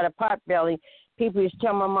had a pot belly. People used to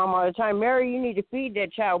tell my mom all the time, Mary, you need to feed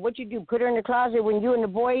that child. What you do? Put her in the closet when you and the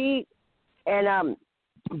boy eat? And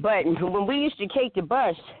but when we used to take the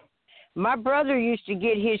bus, my brother used to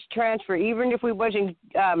get his transfer, even if we wasn't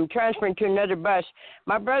transferring to another bus.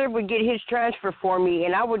 My brother would get his transfer for me,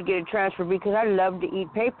 and I would get a transfer because I loved to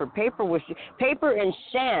eat paper. Paper and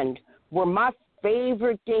sand were my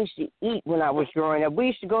favorite things to eat when I was growing up. We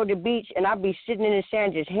used to go to the beach, and I'd be sitting in the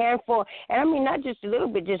sand just handful, and I mean not just a little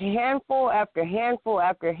bit, just handful after handful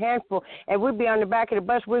after handful, and we'd be on the back of the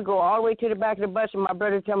bus. We'd go all the way to the back of the bus, and my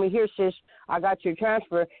brother would tell me, here, sis, I got your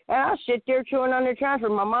transfer, and I'd sit there chewing on the transfer.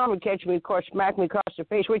 My mom would catch me, of course, smack me across the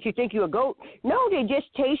face. What, you think you a goat? No, they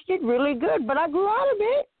just tasted really good, but I grew out of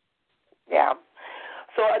it. Yeah.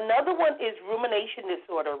 So another one is rumination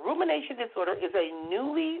disorder. Rumination disorder is a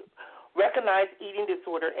newly recognized eating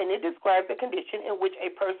disorder, and it describes a condition in which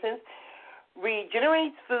a person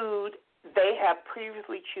regenerates food they have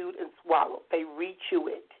previously chewed and swallowed. They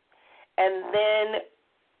re-chew it, and then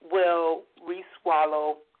will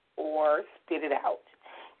re-swallow or spit it out.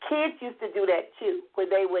 Kids used to do that too, where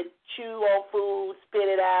they would chew on food,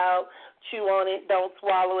 spit it out, chew on it, don't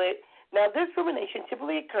swallow it. Now, this rumination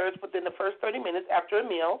typically occurs within the first 30 minutes after a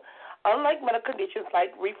meal. Unlike medical conditions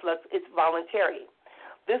like reflux, it's voluntary.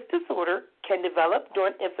 This disorder can develop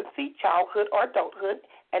during infancy, childhood, or adulthood,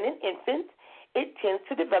 and in infants, it tends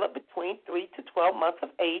to develop between 3 to 12 months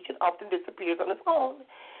of age and often disappears on its own.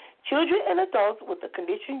 Children and adults with the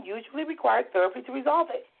condition usually require therapy to resolve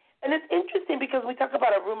it. And it's interesting because we talk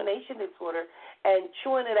about a rumination disorder and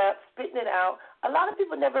chewing it up, spitting it out. A lot of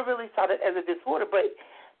people never really saw it as a disorder, but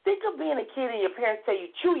think of being a kid and your parents tell you,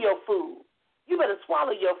 chew your food. You better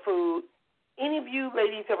swallow your food. Any of you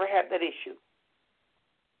ladies ever had that issue?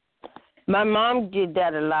 My mom did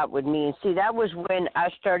that a lot with me, and see, that was when I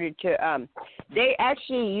started to. They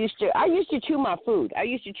actually I used to chew my food. I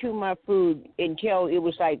used to chew my food until it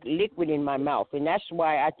was like liquid in my mouth, and that's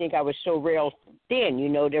why I think I was so real thin. You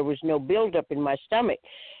know, there was no buildup in my stomach.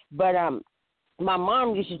 But my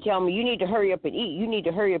mom used to tell me, "You need to hurry up and eat. You need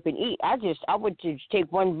to hurry up and eat." I would just take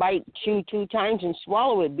one bite, chew 2 times, and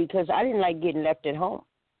swallow it because I didn't like getting left at home.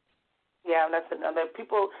 Yeah, and that's another.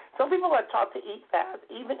 Some people are taught to eat fast.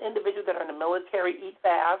 Even individuals that are in the military eat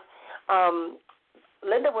fast.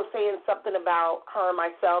 Linda was saying something about her and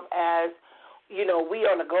myself as, you know, we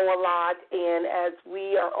are on the go a lot, and as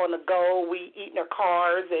we are on the go, we eat in our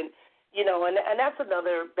cars, and, you know, and that's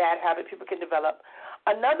another bad habit people can develop.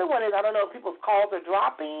 Another one is, I don't know if people's calls are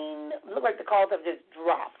dropping. It looks like the calls have just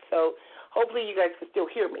dropped, so hopefully you guys can still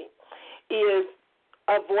hear me, is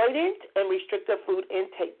avoidant and restrictive food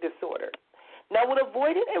intake disorder. Now, with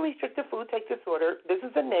avoidant and restrictive food intake disorder, this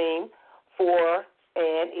is a name for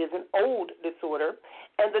and is an old disorder,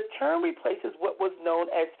 and the term replaces what was known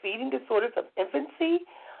as feeding disorders of infancy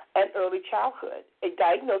and early childhood, a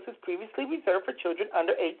diagnosis previously reserved for children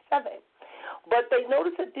under age 7. But they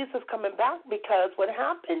noticed that this is coming back because what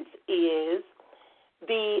happens is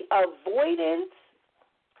the avoidance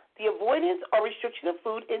or restriction of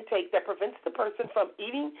food intake that prevents the person from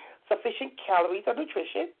eating sufficient calories or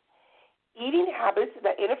nutrition, eating habits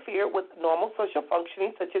that interfere with normal social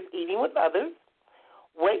functioning, such as eating with others,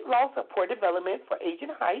 weight loss or poor development for age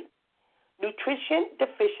and height, nutrition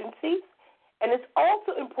deficiencies, and it's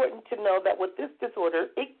also important to know that with this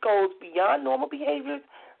disorder, it goes beyond normal behaviors,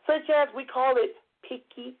 such as we call it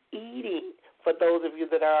picky eating, for those of you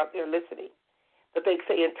that are out there listening, that they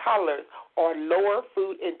say in toddlers, or lower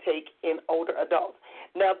food intake in older adults.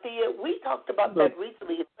 Now, Thea, we talked about that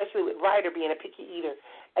recently, especially with Ryder being a picky eater,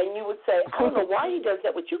 and you would say, I don't know why he does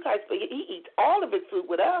that with you guys, but he eats all of his food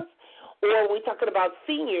with us. Or we're talking about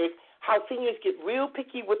seniors, how seniors get real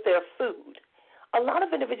picky with their food. A lot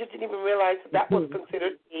of individuals didn't even realize that was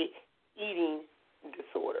considered a eating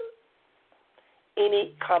disorder.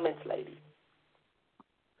 Any comments, ladies?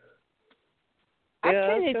 Yeah, I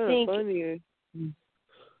kind of think. Funny.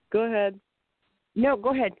 Go ahead. No,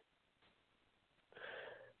 go ahead.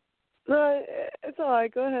 No, it's all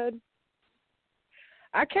right. Go ahead.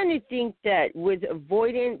 I kind of think that with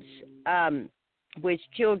avoidance, with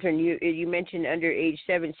children, you mentioned under age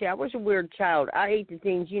 7. See, I was a weird child. I ate the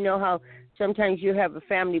things. You know how sometimes you have a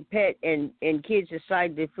family pet and kids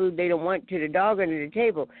decide the food they don't want to the dog under the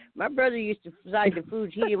table. My brother used to decide the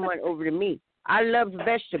foods he didn't want over to me. I loved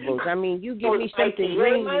vegetables. I mean, you give me something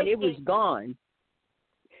green and it was gone.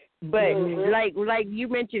 But like you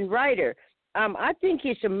mentioned, Ryder, I think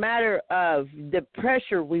it's a matter of the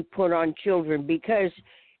pressure we put on children because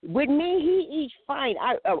with me, he eats fine.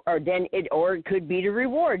 Or it could be the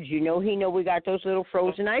rewards. You know, we got those little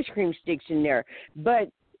frozen ice cream sticks in there.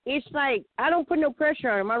 But it's like I don't put no pressure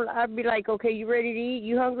on him. I'd be like, okay, you ready to eat?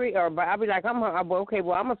 You hungry? Or I'd be like, okay,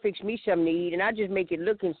 well, I'm gonna fix me something to eat, and I just make it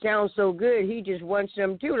look and sound so good. He just wants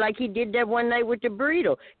some too, like he did that one night with the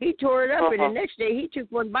burrito. He tore it up, and the next day he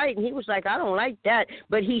took one bite, and he was like, I don't like that,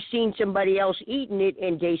 but he seen somebody else eating it,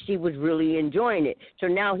 and JC was really enjoying it. So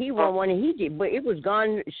now he won't want to eat it, but it was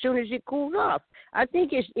gone as soon as it cooled off. I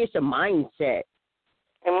think it's a mindset.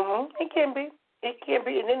 It can be. It can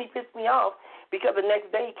be, and then he pissed me off. Because the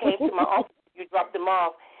next day he came to my office, you dropped him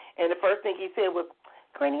off, and the first thing he said was,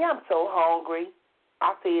 Granny, I'm so hungry.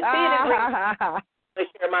 I said, see you to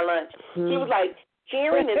share my lunch. He was like,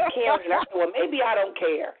 sharing is caring. I said, well, maybe I don't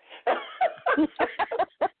care.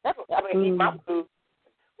 I'm going to eat my food.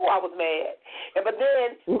 Oh, I was mad. But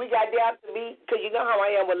then we got down to meat, because you know how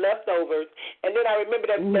I am with leftovers. And then I remember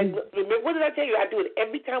that, what did I tell you? I do it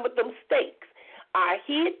every time with them steaks. I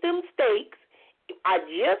hid them steaks. I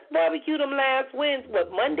just barbecued them last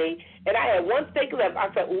Monday, and I had one steak left.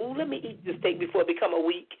 I said, ooh, let me eat this steak before it become a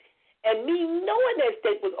week. And me knowing that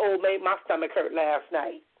steak was old made my stomach hurt last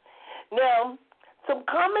night. Now, some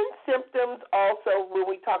common symptoms also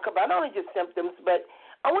when we talk about not only just symptoms, but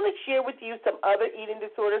I want to share with you some other eating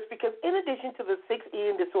disorders because in addition to the 6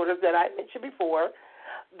 eating disorders that I mentioned before,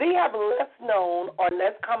 they have less known or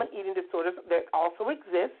less common eating disorders that also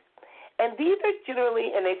exist. And these are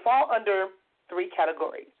generally, and they fall under 3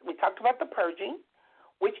 categories. We talked about the purging,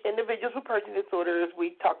 which individuals with purging disorders,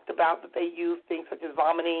 we talked about that they use things such as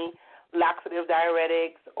vomiting, laxatives, positive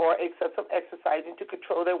diuretics or excessive exercising to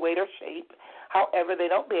control their weight or shape. However, they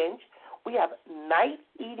don't binge. We have night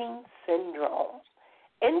eating syndrome.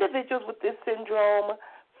 Individuals with this syndrome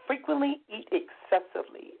frequently eat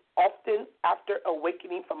excessively, often after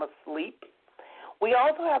awakening from a sleep. We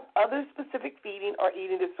also have other specific feeding or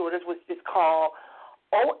eating disorders, which is called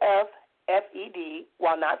OFFED,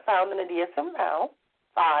 while not found in the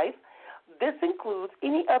DSM-5. This includes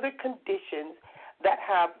any other conditions that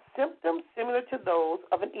have symptoms similar to those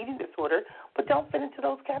of an eating disorder but don't fit into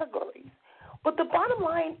those categories. But the bottom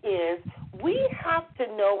line is we have to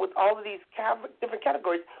know with all of these different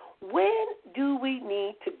categories, when do we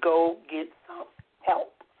need to go get some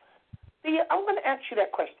help? See, I'm going to ask you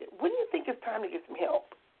that question. When do you think it's time to get some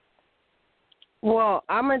help? Well,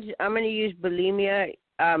 I'm going to use bulimia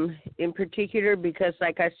in particular because,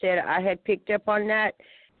 like I said, I had picked up on that.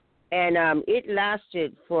 And it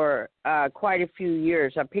lasted for quite a few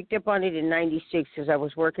years. I picked up on it in 96 because I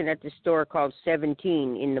was working at the store called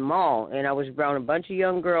 17 in the mall, and I was around a bunch of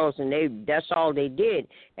young girls, and that's all they did.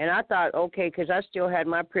 And I thought, okay, because I still had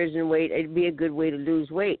my prison weight, it'd be a good way to lose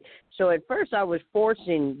weight. So at first I was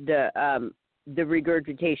forcing the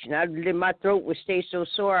regurgitation. My throat would stay so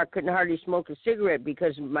sore I couldn't hardly smoke a cigarette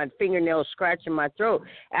because my fingernails scratching my throat.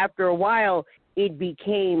 After a while, it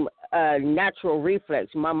became a natural reflex.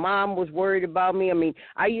 My mom was worried about me. I mean,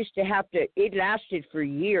 I used to have to, it lasted for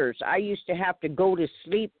years. I used to have to go to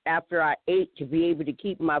sleep after I ate to be able to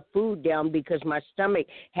keep my food down because my stomach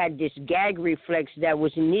had this gag reflex that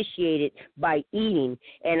was initiated by eating.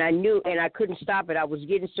 And I knew, and I couldn't stop it. I was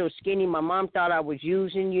getting so skinny. My mom thought I was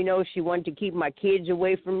using, she wanted to keep my kids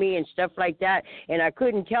away from me and stuff like that. And I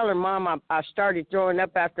couldn't tell her, Mom, I started throwing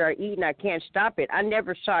up after I eat and I can't stop it. I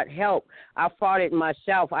never sought help. I fought it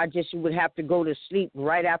myself. I just would have to go to sleep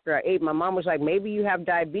right after I ate. My mom was like, maybe you have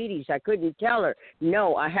diabetes. I couldn't tell her.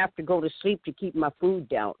 No, I have to go to sleep to keep my food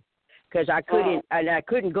down because I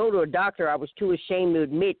couldn't go to a doctor. I was too ashamed to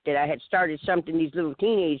admit that I had started something these little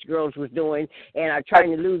teenage girls was doing, and I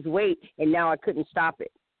trying to lose weight, and now I couldn't stop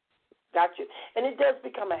it. Gotcha. And it does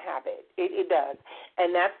become a habit. It does.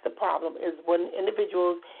 And that's the problem is when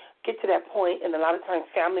individuals get to that point, and a lot of times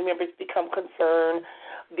family members become concerned.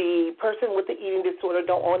 The person with the eating disorder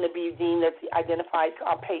don't want to be deemed as identified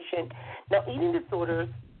patient. Now, eating disorders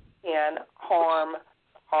can harm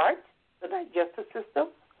heart, the digestive system,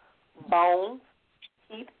 bones,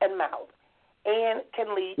 teeth, and mouth, and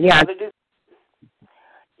can lead to other diseases.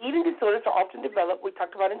 Eating disorders are often developed, we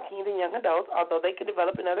talked about in teens and young adults, although they can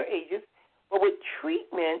develop in other ages. But with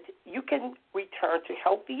treatment, you can return to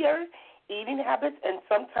healthier eating habits and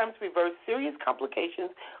sometimes reverse serious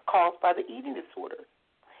complications caused by the eating disorder.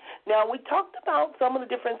 Now, we talked about some of the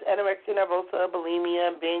different anorexia nervosa,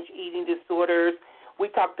 bulimia, binge eating disorders. We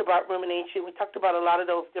talked about rumination. We talked about a lot of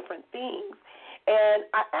those different things. And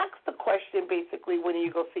I asked the question, basically, when do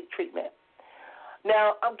you go seek treatment?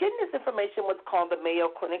 Now, I'm getting this information what's called the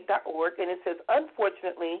mayoclinic.org, and it says,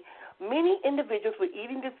 unfortunately, many individuals with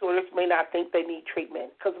eating disorders may not think they need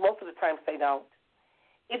treatment because most of the times they don't.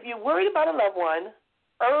 If you're worried about a loved one,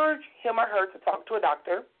 urge him or her to talk to a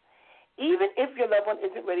doctor. Even if your loved one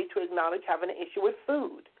isn't ready to acknowledge having an issue with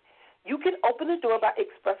food, you can open the door by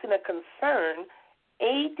expressing a concern,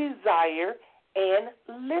 a desire, and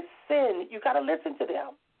listen. You got to listen to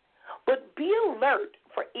them. But be alert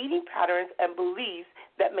for eating patterns and beliefs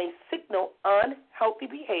that may signal unhealthy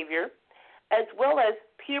behavior, as well as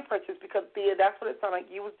peer pressures, because that's what it sounded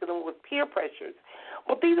like you was dealing with peer pressures.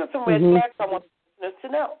 But these are some red flags I want listeners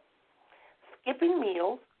to know. Skipping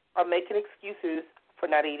meals or making excuses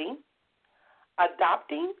for not eating.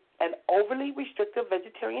 Adopting an overly restrictive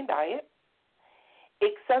vegetarian diet,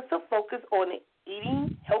 excessive focus on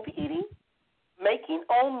eating, healthy eating, making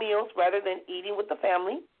own meals rather than eating with the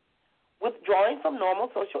family, withdrawing from normal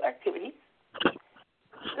social activities,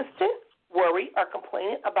 persistent worry or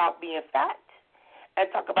complaining about being fat and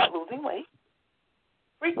talk about losing weight,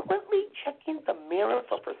 frequently checking the mirror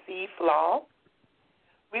for perceived flaws,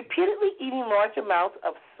 repeatedly eating large amounts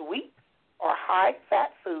of sweet or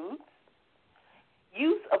high-fat foods,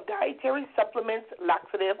 use of dietary supplements,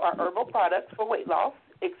 laxative, or herbal products for weight loss,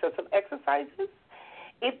 excessive exercises,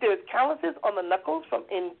 if there's calluses on the knuckles from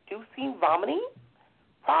inducing vomiting,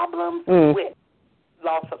 problems with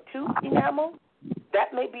loss of tooth enamel,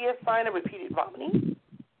 that may be a sign of repeated vomiting,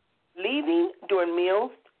 leaving during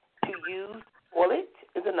meals to use toilet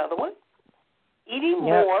is another one, eating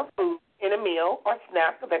more food in a meal or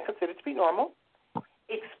snack than considered to be normal,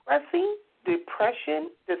 expressing depression,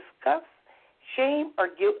 disgust, shame or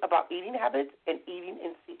guilt about eating habits, and eating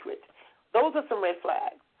in secret. Those are some red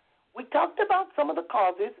flags. We talked about some of the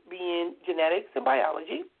causes being genetics and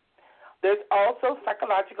biology. There's also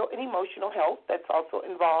psychological and emotional health that's also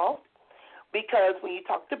involved, because when you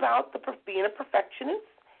talked about being a perfectionist,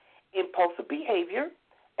 impulsive behavior,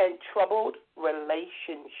 and troubled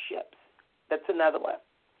relationships, that's another one.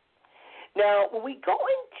 Now, when we go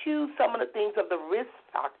into some of the things of the risk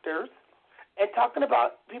factors and talking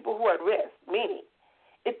about people who are at risk, meaning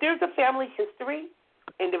if there's a family history,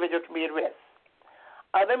 individual can be at risk.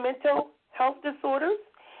 Other mental health disorders,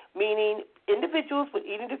 meaning individuals with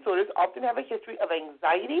eating disorders often have a history of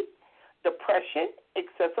anxiety, depression,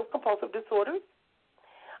 excessive compulsive disorders.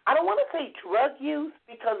 I don't want to say drug use,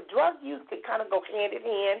 because drug use can kind of go hand in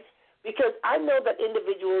hand, because I know that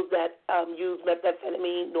individuals that use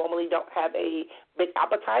methamphetamine normally don't have a big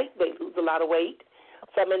appetite. They lose a lot of weight.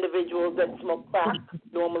 Some individuals that smoke crack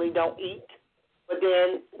normally don't eat. But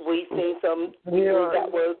then we've seen some people that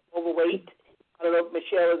was overweight. I don't know if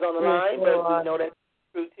Michelle is on the line, but we know that's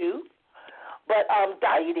true too. But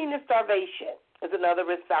dieting and starvation is another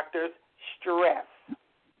risk factor. Stress.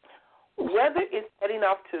 Whether it's heading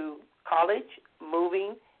off to college,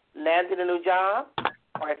 moving, landing a new job,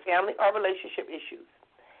 or family or relationship issues,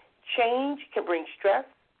 change can bring stress,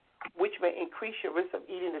 which may increase your risk of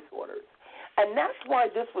eating disorders. And that's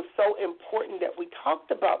why this was so important that we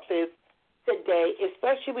talked about this today,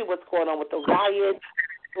 especially with what's going on with the riots,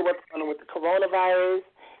 with what's going on with the coronavirus,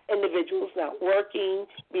 individuals not working,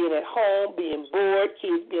 being at home, being bored,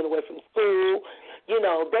 kids being away from school. You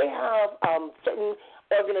know, they have certain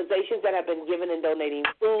organizations that have been giving and donating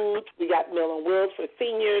food. We got Meal on Wheels for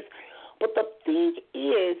seniors. But the thing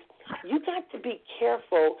is, you got to be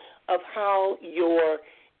careful of how your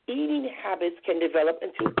eating habits can develop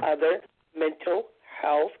into other mental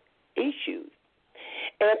health issues.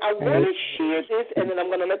 And I want to share this, and then I'm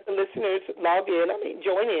going to let the listeners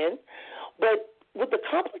join in. But with the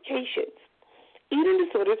complications, eating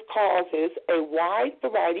disorders causes a wide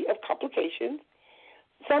variety of complications,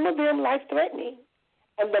 some of them life-threatening.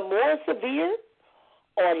 And the more severe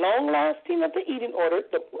or long-lasting of the eating order,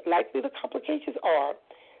 the likely the complications are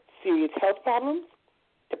serious health problems,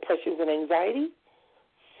 depressions and anxiety,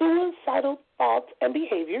 suicidal thoughts and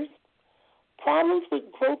behaviors, problems with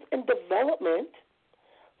growth and development,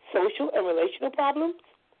 social and relational problems,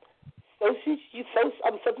 substance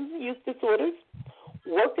use disorders,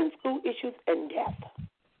 work and school issues, and death.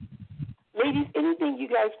 Ladies, anything you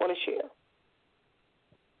guys want to share?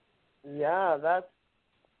 Yeah, that's.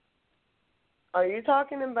 Are you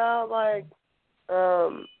talking about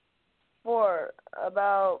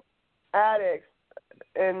about addicts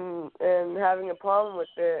and having a problem with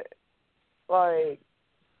it? Like,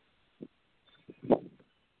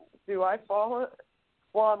 do I fall?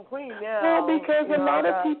 Well, I'm clean now. No, because a lot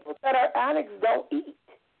of people that are addicts don't eat.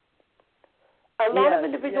 A lot of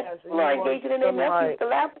individuals who are engaging in their message, the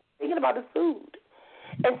last thing thinking about is food.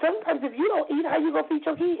 And sometimes if you don't eat, how you going to feed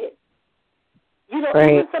your kids? You know,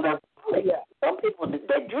 even some people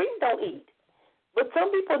that drink don't eat. But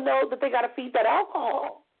some people know that they got to feed that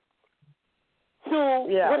alcohol. So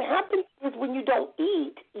what happens is when you don't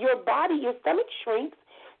eat, your body, your stomach shrinks,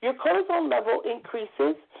 your cortisol level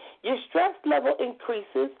increases, your stress level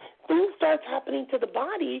increases, things start happening to the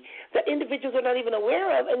body that individuals are not even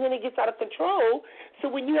aware of, and then it gets out of control. So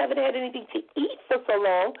when you haven't had anything to eat for so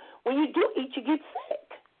long, when you do eat, you get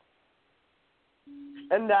sick.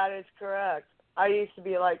 And that is correct. I used to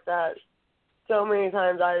be like that. So many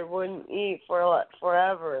times I wouldn't eat for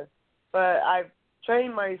forever. But I've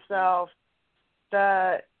trained myself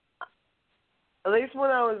that at least when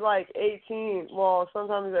I was like 18, well,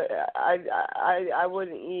 sometimes I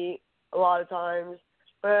wouldn't eat a lot of times,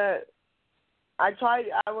 but I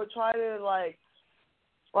would try to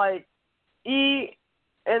like eat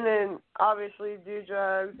and then obviously do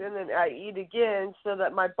drugs and then I eat again so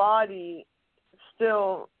that my body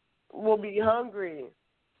still will be hungry.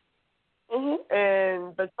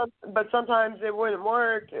 Mm-hmm. But sometimes it wouldn't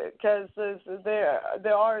work because there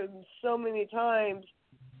are so many times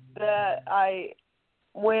that I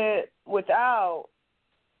went without,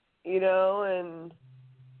 and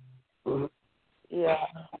yeah.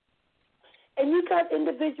 And you got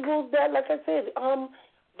individuals that, like I said,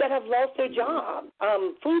 that have lost their job.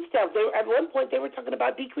 Food stamps. At one point they were talking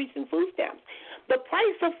about decreasing food stamps. The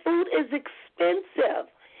price of food is expensive.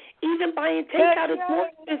 Even buying takeout is more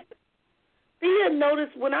expensive. Thea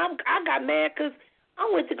noticed when I got mad because I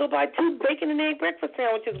went to go buy 2 bacon and egg breakfast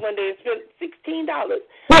sandwiches one day and spent $16.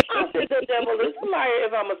 I said, the devil is a liar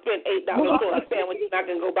if I'm going to spend $8 for a sandwich and I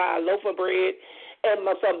can go buy a loaf of bread and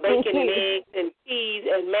some bacon and eggs and cheese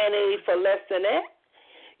and mayonnaise for less than that.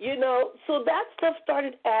 So that stuff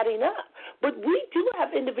started adding up. But we do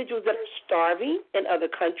have individuals that are starving in other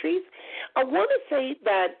countries. I want to say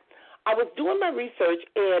that I was doing my research,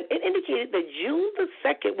 and it indicated that June the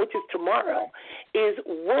 2nd, which is tomorrow, is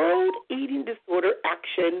World Eating Disorder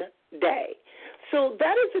Action Day. So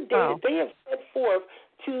that is a day that they have set forth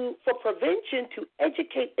for prevention to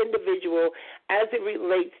educate individuals as it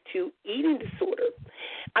relates to eating disorder.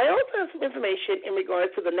 I also have some information in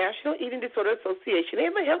regards to the National Eating Disorder Association. They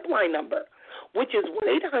have a helpline number, which is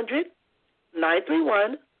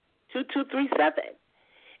 1-800-931-2237.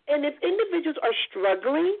 And if individuals are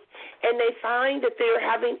struggling and they find that they're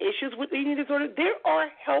having issues with eating disorder, there are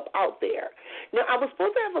help out there. Now, I was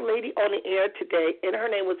supposed to have a lady on the air today, and her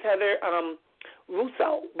name was Heather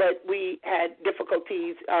Russo, but we had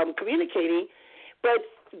difficulties communicating. But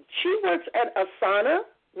she works at Alsanaand,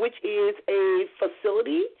 which is a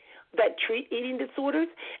facility that treats eating disorders,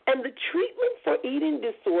 and the treatment for eating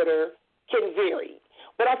disorder can vary.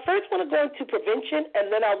 But I first want to go into prevention,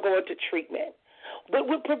 and then I'll go into treatment. But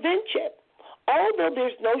with prevention, although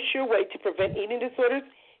there's no sure way to prevent eating disorders,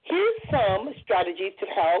 here's some strategies to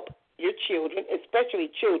help your children,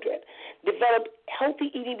 especially children, develop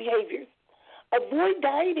healthy eating behaviors. Avoid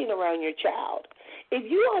dieting around your child. If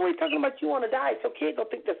you're always talking about you on a diet, your kid don't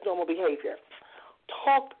think that's normal behavior.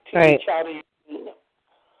 Talk to your child.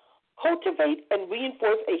 Cultivate and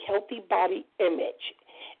reinforce a healthy body image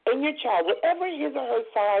in your child, whatever his or her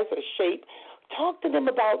size or shape. Talk to them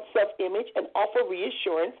about self-image and offer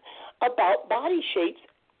reassurance about body shapes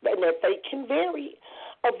and that they can vary.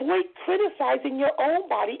 Avoid criticizing your own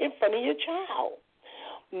body in front of your child.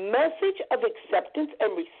 Message of acceptance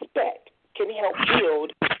and respect can help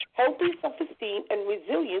build healthy self-esteem and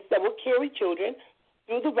resilience that will carry children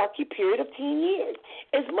through the rocky period of teen years.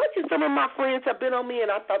 As much as some of my friends have been on me and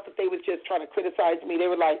I thought that they were just trying to criticize me, they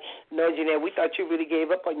were like, no, Jeanette, we thought you really gave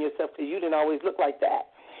up on yourself because you didn't always look like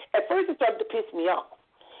that. At first, it started to piss me off,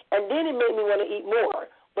 and then it made me want to eat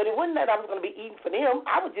more. But it wasn't that I was going to be eating for them.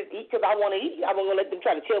 I would just eat because I want to eat. I wasn't going to let them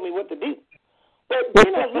try to tell me what to do. But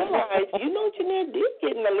then I realized, Jeanette, this is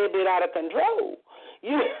getting a little bit out of control.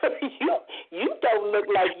 You don't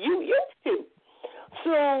look like you used to.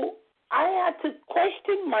 So I had to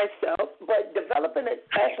question myself, but developing a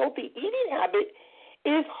healthy eating habit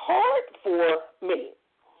is hard for me.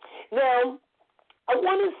 Now, I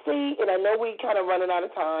want to see, and I know we kind of running out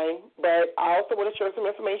of time, but I also want to share some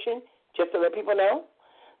information just to let people know.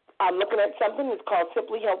 I'm looking at something that's called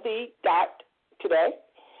simplyhealthy.today.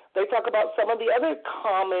 They talk about some of the other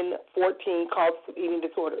common 14 causes of eating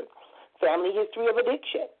disorders. Family history of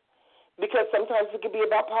addiction, because sometimes it can be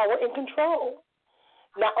about power and control.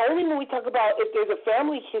 Not only when we talk about if there's a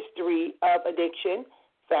family history of addiction,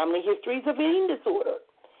 family histories of eating disorder.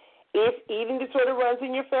 If eating disorder runs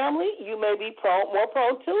in your family, you may be more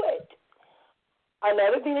prone to it.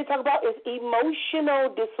 Another thing they talk about is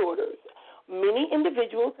emotional disorders. Many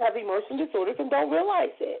individuals have emotional disorders and don't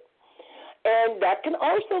realize it. And that can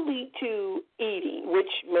also lead to eating, which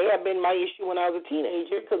may have been my issue when I was a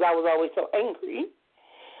teenager because I was always so angry.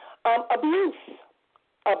 Abuse.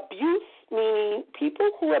 Abuse meaning people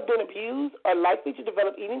who have been abused are likely to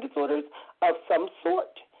develop eating disorders of some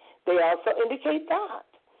sort. They also indicate that.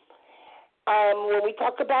 When we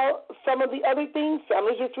talk about some of the other things,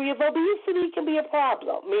 family history of obesity can be a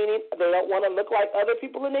problem, meaning they don't want to look like other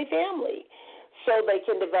people in their family, so they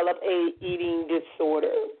can develop a eating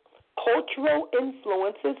disorder. Cultural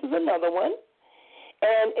influences is another one.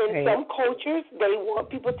 And in some cultures, they want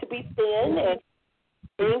people to be thin, and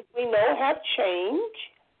things we know have changed.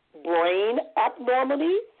 Brain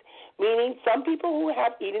abnormalities, meaning some people who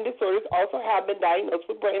have eating disorders also have been diagnosed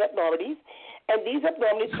with brain abnormalities. And these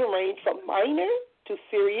abnormalities can range from minor to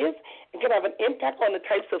serious and can have an impact on the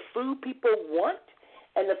types of food people want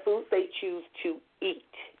and the foods they choose to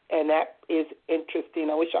eat. And that is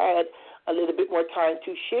interesting. I wish I had a little bit more time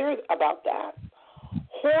to share about that.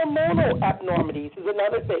 Hormonal abnormalities is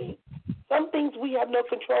another thing. Some things we have no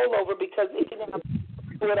control over because it can have to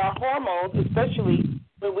do with our hormones, especially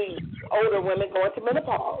when older women go into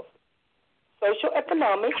menopause. Social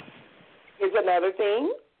economics is another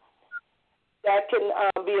thing that can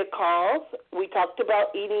be a cause. We talked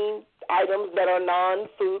about eating items that are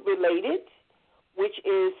non-food related, which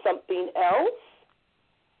is something else.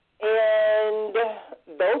 And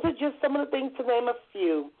those are just some of the things, to name a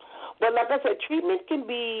few. But like I said, treatment can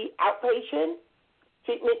be outpatient.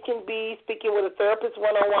 Treatment can be speaking with a therapist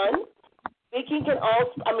one-on-one.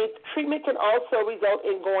 Treatment can also result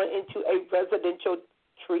in going into a residential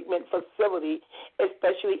treatment facility,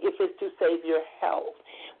 especially if it's to save your health.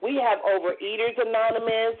 We have Overeaters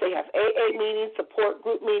Anonymous. They have AA meetings, support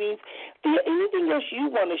group meetings. Do you have anything else you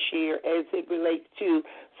want to share as it relates to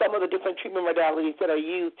some of the different treatment modalities that are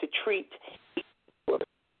used to treat?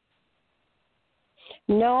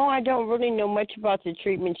 No, I don't really know much about the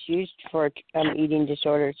treatments used for eating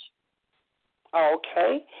disorders.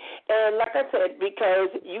 Okay. And like I said, because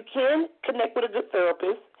you can connect with a good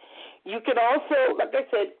therapist, you can also, like I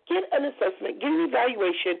said, get an assessment, get an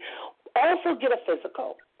evaluation, also get a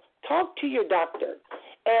physical. Talk to your doctor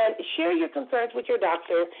and share your concerns with your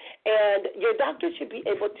doctor, and your doctor should be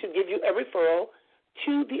able to give you a referral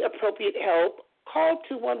to the appropriate help. Call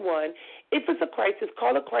 211. If it's a crisis,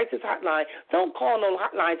 call a crisis hotline. Don't call no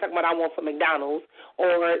hotline talking about I want some McDonald's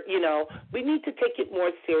or, we need to take it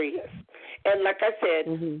more serious. And like I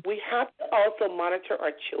said, we have to also monitor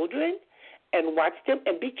our children and watch them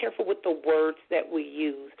and be careful with the words that we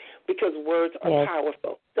use because words are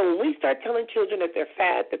powerful. So when we start telling children that they're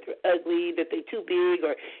fat, that they're ugly, that they're too big,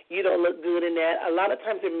 or you don't look good in that, a lot of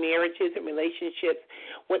times in marriages and relationships,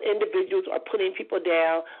 when individuals are putting people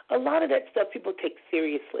down, a lot of that stuff people take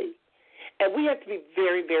seriously. And we have to be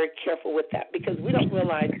very, very careful with that because we don't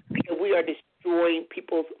realize that we are destroying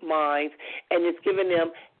people's minds, and it's giving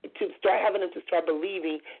them having them to start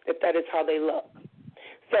believing that that is how they look.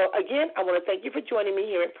 So, again, I want to thank you for joining me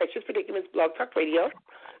here at Precious Predicaments Blog Talk Radio.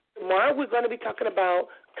 Tomorrow we're going to be talking about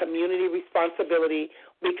community responsibility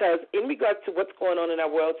because in regards to what's going on in our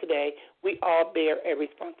world today, we all bear a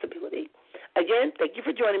responsibility. Again, thank you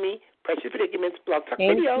for joining me, Precious Predicaments Blog Talk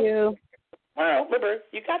Radio. Thank you. Well, remember,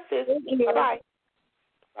 you got this. Bye-bye.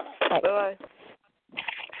 Bye-bye.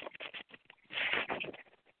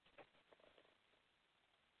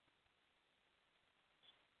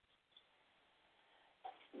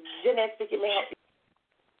 Jeanette speaking, may I help you?